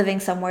living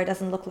somewhere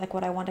doesn't look like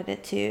what I wanted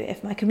it to,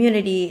 if my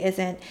community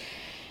isn't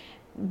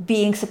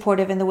being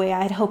supportive in the way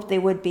I'd hoped they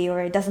would be,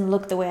 or it doesn't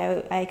look the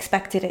way I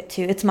expected it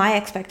to. It's my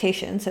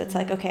expectation. So it's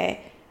like,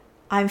 okay,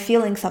 I'm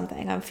feeling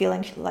something. I'm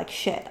feeling like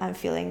shit. I'm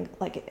feeling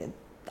like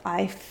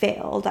I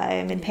failed. I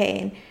am in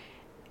pain.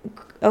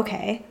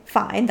 Okay,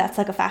 fine. That's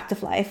like a fact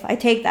of life. I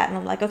take that and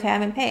I'm like, okay,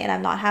 I'm in pain.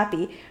 I'm not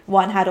happy.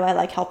 One, how do I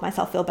like help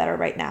myself feel better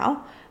right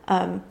now?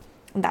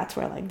 And that's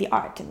where like the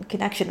art and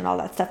connection and all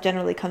that stuff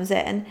generally comes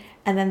in.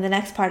 And then the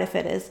next part of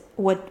it is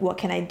what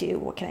can I do?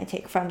 What can I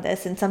take from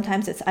this? And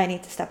sometimes it's I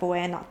need to step away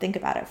and not think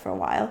about it for a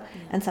while.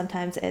 Yeah. And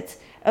sometimes it's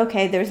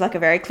okay, there's like a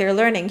very clear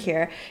learning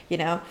here. You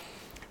know,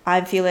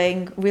 I'm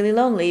feeling really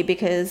lonely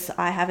because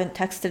I haven't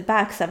texted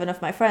back 7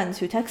 of my friends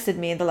who texted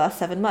me in the last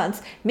 7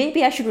 months.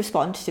 Maybe I should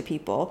respond to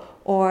people.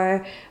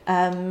 Or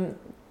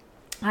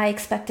I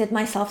expected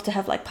myself to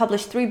have like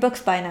published 3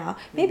 books by now.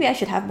 Maybe I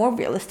should have more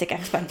realistic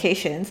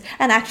expectations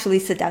and actually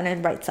sit down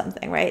and write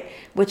something, right?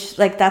 Which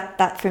like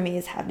that for me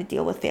is how to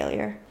deal with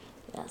failure.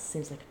 Yeah,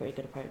 seems like a very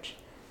good approach.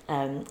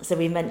 So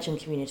we mentioned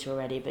community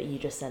already, but you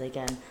just said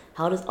again,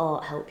 how does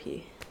art help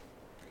you?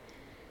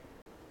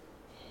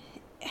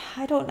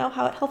 I don't know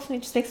how it helps me.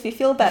 It just makes me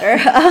feel better.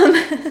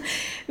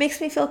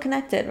 Makes me feel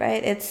connected,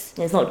 right? It's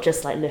not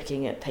just like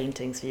looking at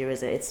paintings for you,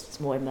 is it? It's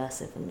more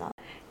immersive than that.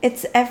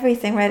 It's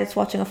everything, right? It's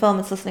watching a film,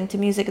 it's listening to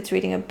music, it's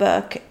reading a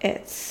book,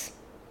 it's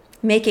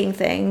making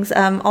things.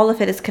 All of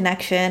it is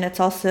connection. It's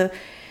also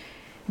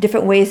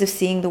different ways of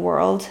seeing the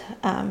world,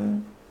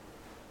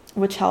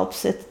 which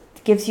helps. It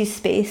gives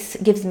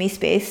me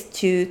space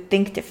to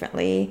think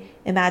differently,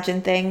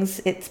 imagine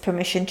things. It's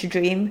permission to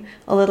dream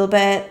a little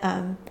bit.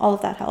 All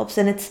of that helps.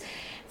 And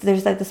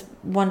there's like this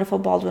wonderful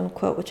Baldwin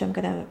quote, which I'm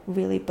going to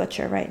really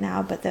butcher right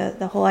now, but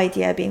the whole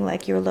idea being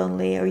like you're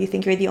lonely or you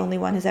think you're the only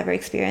one who's ever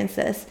experienced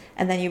this,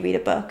 and then you read a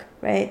book,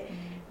 right?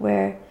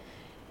 Where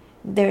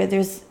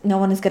there's no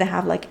one is going to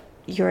have like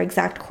your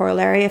exact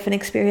corollary of an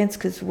experience,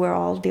 because we're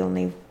all the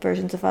only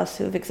versions of us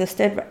who have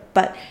existed,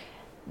 but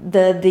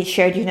the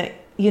shared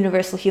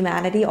universal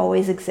humanity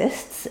always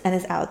exists and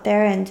is out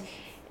there, and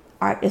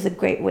art is a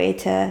great way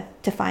to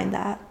find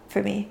that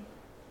for me.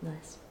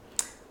 Nice.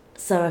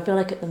 So I feel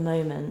like at the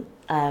moment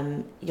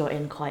you're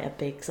in quite a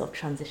big sort of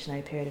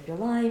transitionary period of your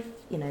life.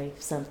 You know,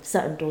 some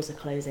certain doors are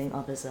closing,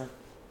 others are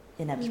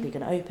inevitably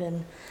going to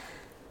open.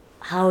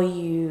 How are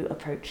you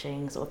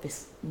approaching sort of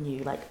this new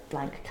like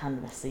blank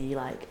canvas? Are you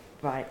like,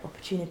 right,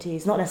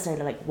 opportunities, not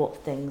necessarily like what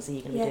things are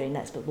you going to be doing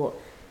next, but what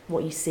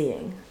are you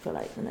seeing for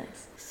like the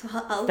next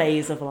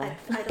phase of life?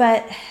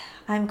 But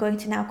I'm going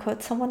to now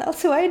quote someone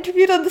else who I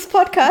interviewed on this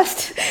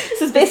podcast.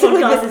 This is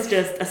basically podcast is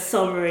just a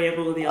summary of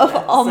all the other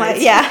episodes. All my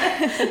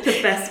the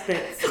best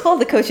bits, all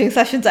the coaching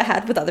sessions I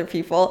had with other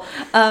people.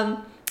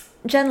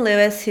 Jen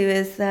Lewis, who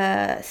is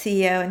the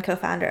CEO and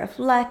co-founder of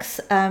Lex,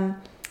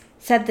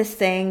 said this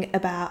thing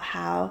about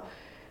how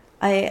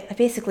I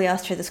basically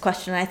asked her this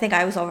question, and I think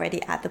I was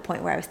already at the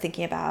point where I was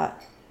thinking about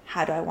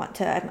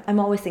I'm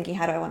always thinking,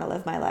 how do I want to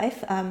live my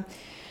life?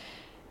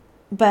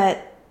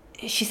 But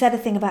she said a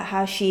thing about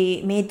how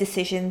she made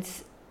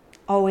decisions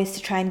always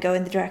to try and go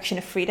in the direction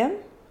of freedom.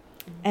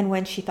 Mm-hmm. And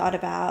when she thought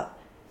about,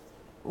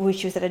 when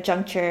she was at a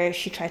juncture,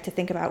 she tried to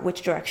think about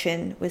which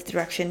direction was the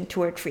direction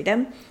toward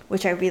freedom,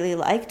 which I really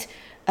liked.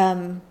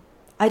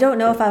 I don't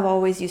know if I've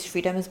always used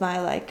freedom as my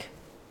like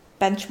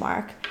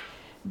benchmark,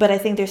 but I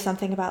think there's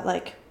something about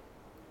like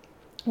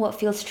what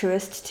feels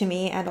truest to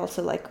me, and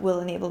also like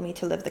will enable me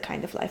to live the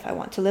kind of life I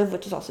want to live,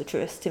 which is also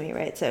truest to me,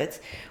 right? So it's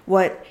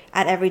what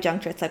at every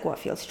juncture, it's like what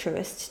feels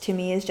truest to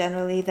me is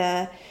generally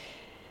the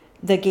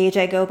gauge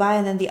I go by.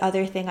 And then the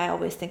other thing I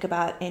always think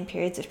about in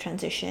periods of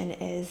transition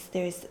is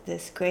there's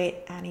this great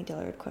Annie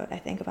Dillard quote, I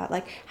think, about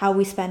like how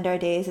we spend our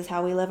days is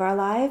how we live our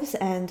lives.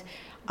 And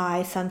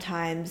I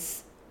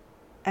sometimes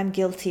am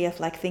guilty of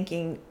like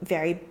thinking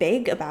very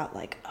big about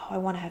like, oh, I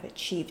want to have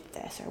achieved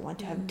this, or I want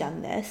to have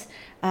done this.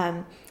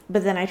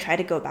 But then I try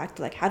to go back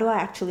to like, how do I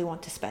actually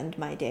want to spend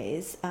my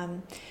days?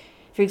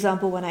 For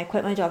example, when I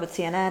quit my job at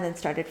CNN and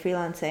started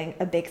freelancing,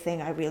 a big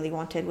thing I really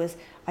wanted was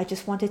I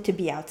just wanted to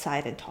be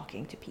outside and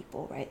talking to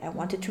people, right? I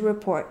wanted to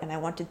report and I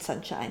wanted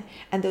sunshine.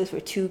 And those were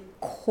 2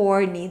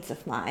 core needs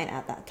of mine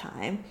at that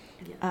time.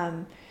 Yeah.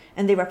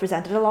 And they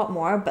represented a lot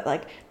more, but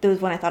like those,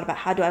 when I thought about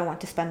how do I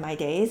want to spend my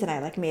days, and I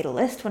like made a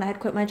list when I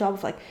had quit my job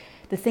of like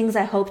the things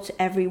I hoped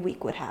every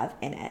week would have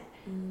in it.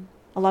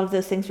 A lot of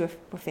those things were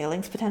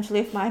failings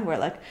potentially of mine, where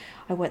like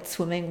I went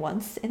swimming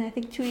once in I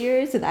think 2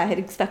 years, and I had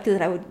expected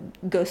that I would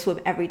go swim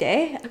every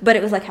day, but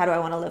it was like, how do I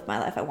want to live my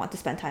life? I want to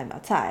spend time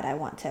outside, I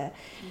want to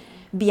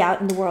be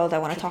out in the world, I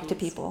want to talk to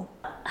people.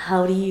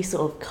 How do you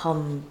sort of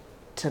come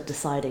to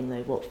deciding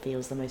though what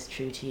feels the most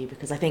true to you?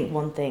 Because I think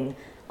one thing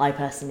I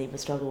personally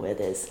would struggle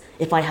with is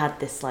if I had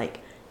this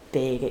like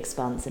big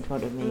expanse in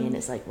front of me and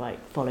it's like, right,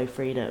 follow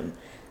freedom,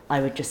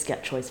 I would just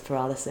get choice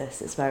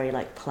paralysis. It's very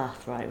like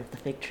Plath, right, with the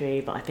fig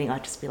tree. But I think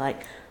I'd just be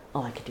like,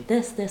 oh, I could do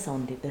this, I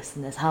want to do this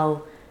and this.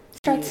 How?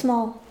 Start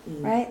small,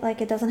 right?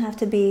 Like it doesn't have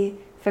to be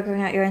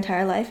figuring out your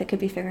entire life. It could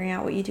be figuring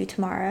out what you do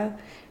tomorrow,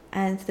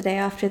 and the day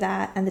after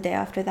that, and the day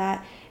after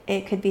that.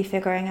 It could be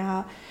figuring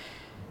out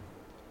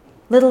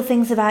little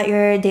things about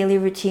your daily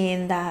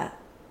routine that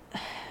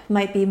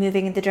might be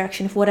moving in the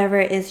direction of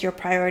whatever is your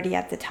priority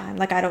at the time.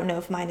 Like, I don't know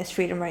if mine is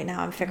freedom right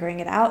now, I'm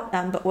figuring it out,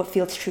 but what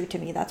feels true to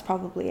me, that's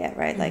probably it,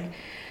 right? Like,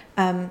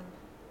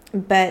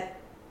 but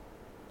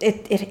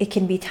it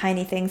can be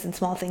tiny things, and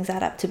small things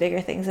add up to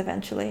bigger things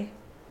eventually.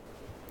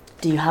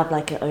 Do you have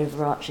like an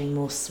overarching,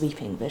 more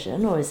sweeping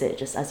vision, or is it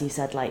just, as you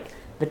said, like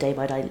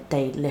the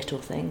day little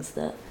things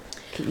that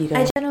keep you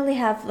going? I generally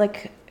have,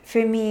 like,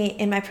 for me,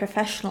 in my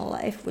professional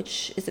life,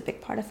 which is a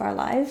big part of our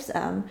lives,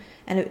 and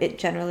it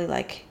generally,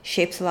 like,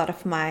 shapes a lot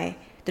of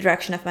the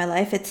direction of my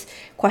life. It's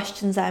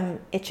questions I'm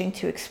itching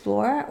to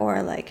explore,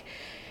 or, like,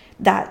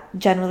 that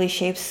generally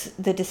shapes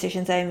the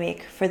decisions I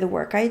make for the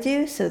work I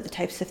do. So the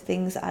types of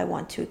things I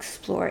want to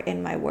explore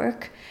in my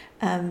work.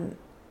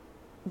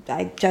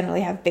 I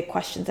generally have big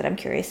questions that I'm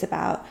curious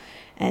about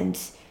and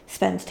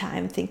spend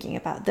time thinking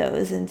about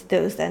those, and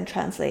those then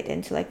translate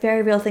into, like,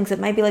 very real things that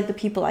might be like the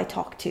people I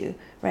talk to,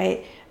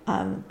 right?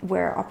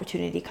 Where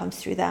opportunity comes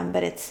through them.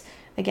 But it's,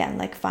 again,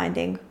 like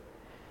finding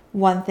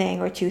one thing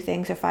or two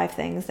things or five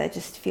things that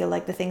just feel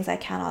like the things I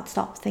cannot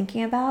stop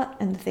thinking about,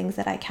 and the things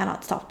that I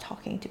cannot stop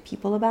talking to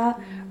people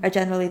about are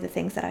generally the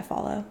things that I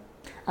follow.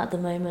 At the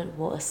moment,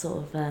 what are sort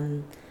of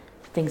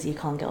things that you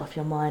can't get off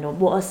your mind, or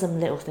what are some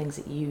little things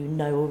that you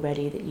know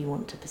already that you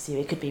want to pursue?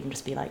 It could even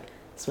just be like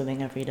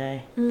swimming every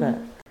day. But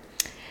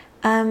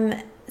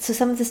so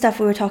some of the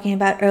stuff we were talking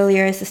about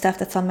earlier is the stuff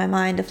that's on my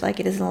mind, of, like,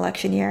 it is an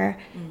election year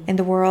in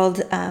the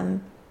world,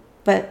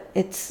 but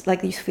it's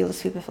like you feel the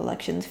sweep of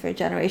elections for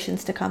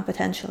generations to come,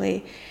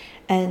 potentially.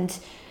 And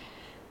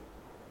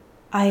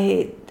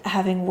I,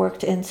 having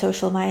worked in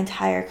social my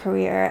entire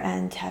career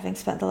and having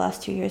spent the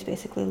last 2 years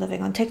basically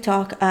living on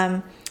TikTok,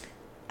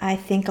 I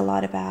think a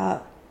lot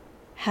about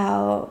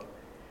how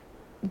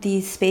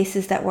these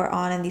spaces that we're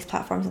on and these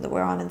platforms that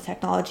we're on and the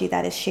technology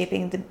that is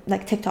shaping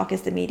like TikTok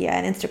is the media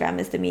and Instagram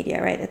is the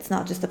media, right? It's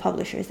not just the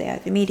publishers, they are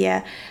the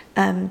media.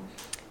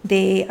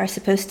 They are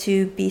supposed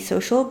to be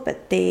social,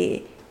 but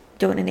they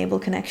don't enable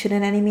connection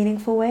in any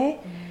meaningful way.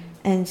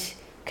 And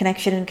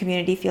connection and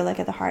community feel like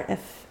at the heart of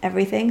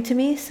everything to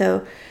me.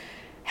 So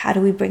how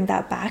do we bring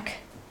that back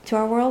to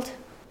our world?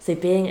 So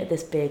being at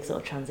this big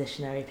sort of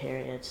transitionary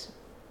period,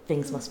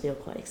 things must feel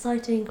quite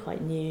exciting, quite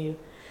new.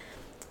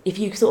 If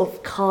you sort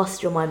of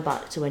cast your mind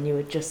back to when you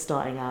were just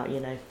starting out,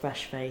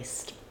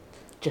 fresh-faced,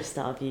 just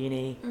out of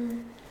uni,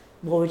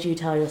 what would you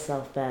tell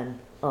yourself then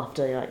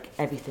after, like,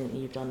 everything that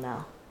you've done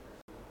now?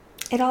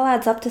 It all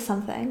adds up to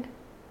something.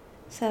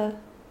 So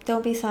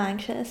don't be so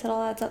anxious. It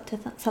all adds up to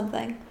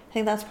something. I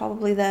think that's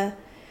probably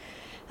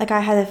I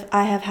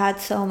have had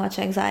so much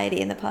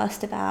anxiety in the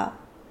past about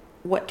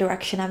what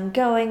direction I'm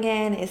going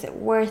in. Is it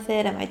worth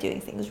it? Am I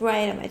doing things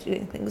right? Am I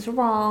doing things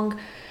wrong?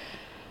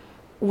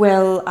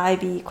 Will I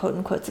be quote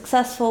unquote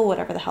successful?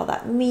 Whatever the hell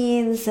that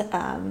means.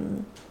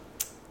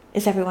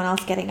 Is everyone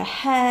else getting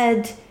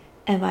ahead?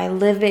 Am I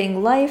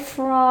living life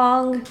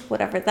wrong?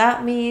 Whatever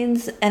that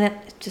means. And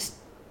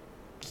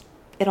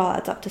it all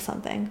adds up to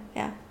something.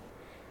 Yeah.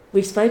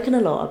 We've spoken a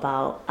lot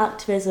about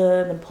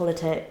activism and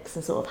politics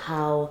and sort of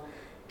how,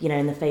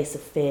 in the face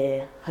of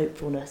fear,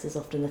 hopefulness is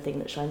often the thing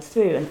that shines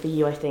through. And for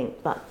you, I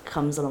think that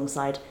comes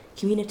alongside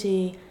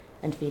community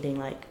and feeling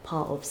like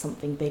part of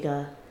something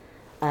bigger.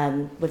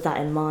 With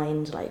that in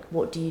mind, like,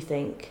 what do you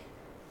think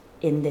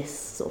in this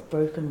sort of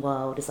broken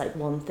world is, like,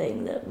 one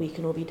thing that we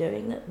can all be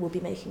doing that will be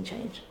making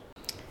change?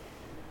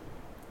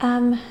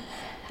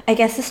 I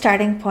guess the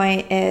starting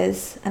point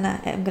is, and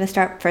I'm going to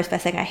start first by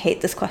saying I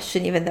hate this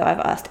question, even though I've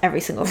asked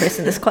every single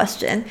person this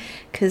question,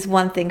 because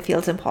one thing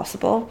feels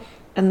impossible,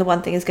 and the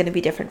one thing is going to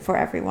be different for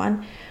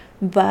everyone.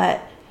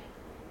 But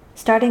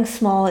starting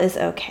small is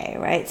okay,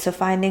 right? So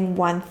finding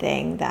one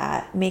thing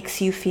that makes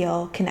you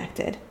feel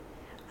connected.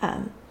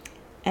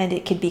 And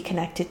it could be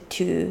connected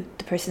to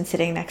the person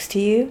sitting next to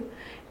you.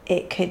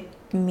 It could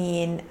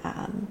mean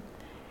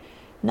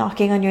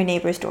knocking on your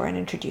neighbor's door and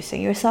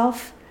introducing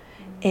yourself.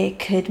 It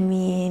could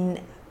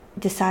mean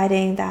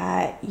deciding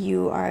that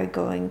you are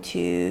going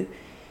to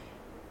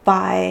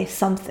buy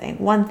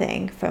one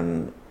thing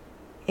from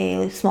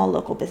a small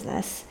local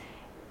business.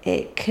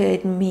 It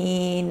could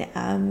mean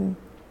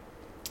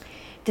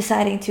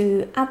deciding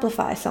to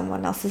amplify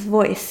someone else's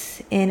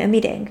voice in a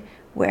meeting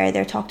where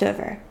they're talked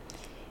over.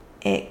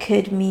 It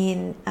could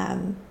mean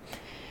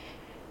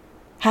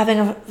having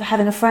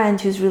a friend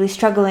who's really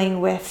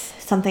struggling with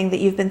something that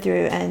you've been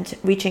through and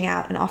reaching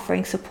out and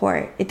offering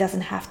support. It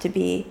doesn't have to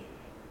be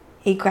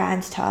a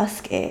grand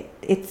task.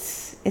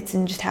 It's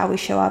in just how we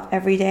show up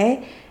every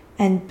day,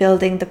 and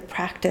building the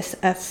practice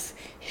of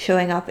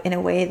showing up in a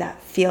way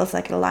that feels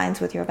like it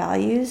aligns with your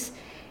values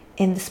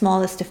in the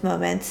smallest of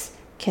moments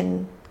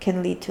can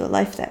lead to a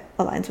life that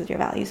aligns with your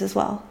values as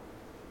well.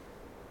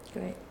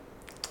 Great.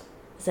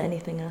 Is there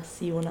anything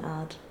else you want to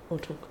add or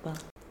talk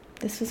about?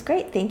 This was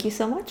great. Thank you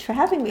so much for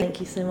having me. Thank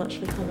you so much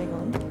for coming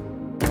on.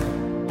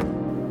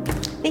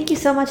 Thank you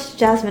so much to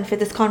Jasmine for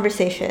this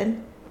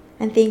conversation.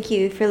 And thank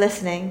you for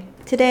listening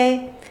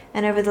today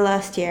and over the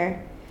last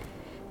year.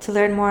 To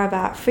learn more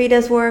about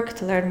Frida's work,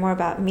 to learn more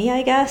about me,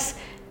 I guess,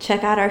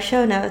 check out our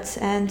show notes.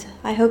 And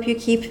I hope you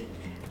keep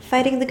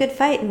fighting the good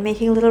fight and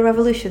making little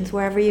revolutions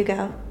wherever you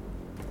go.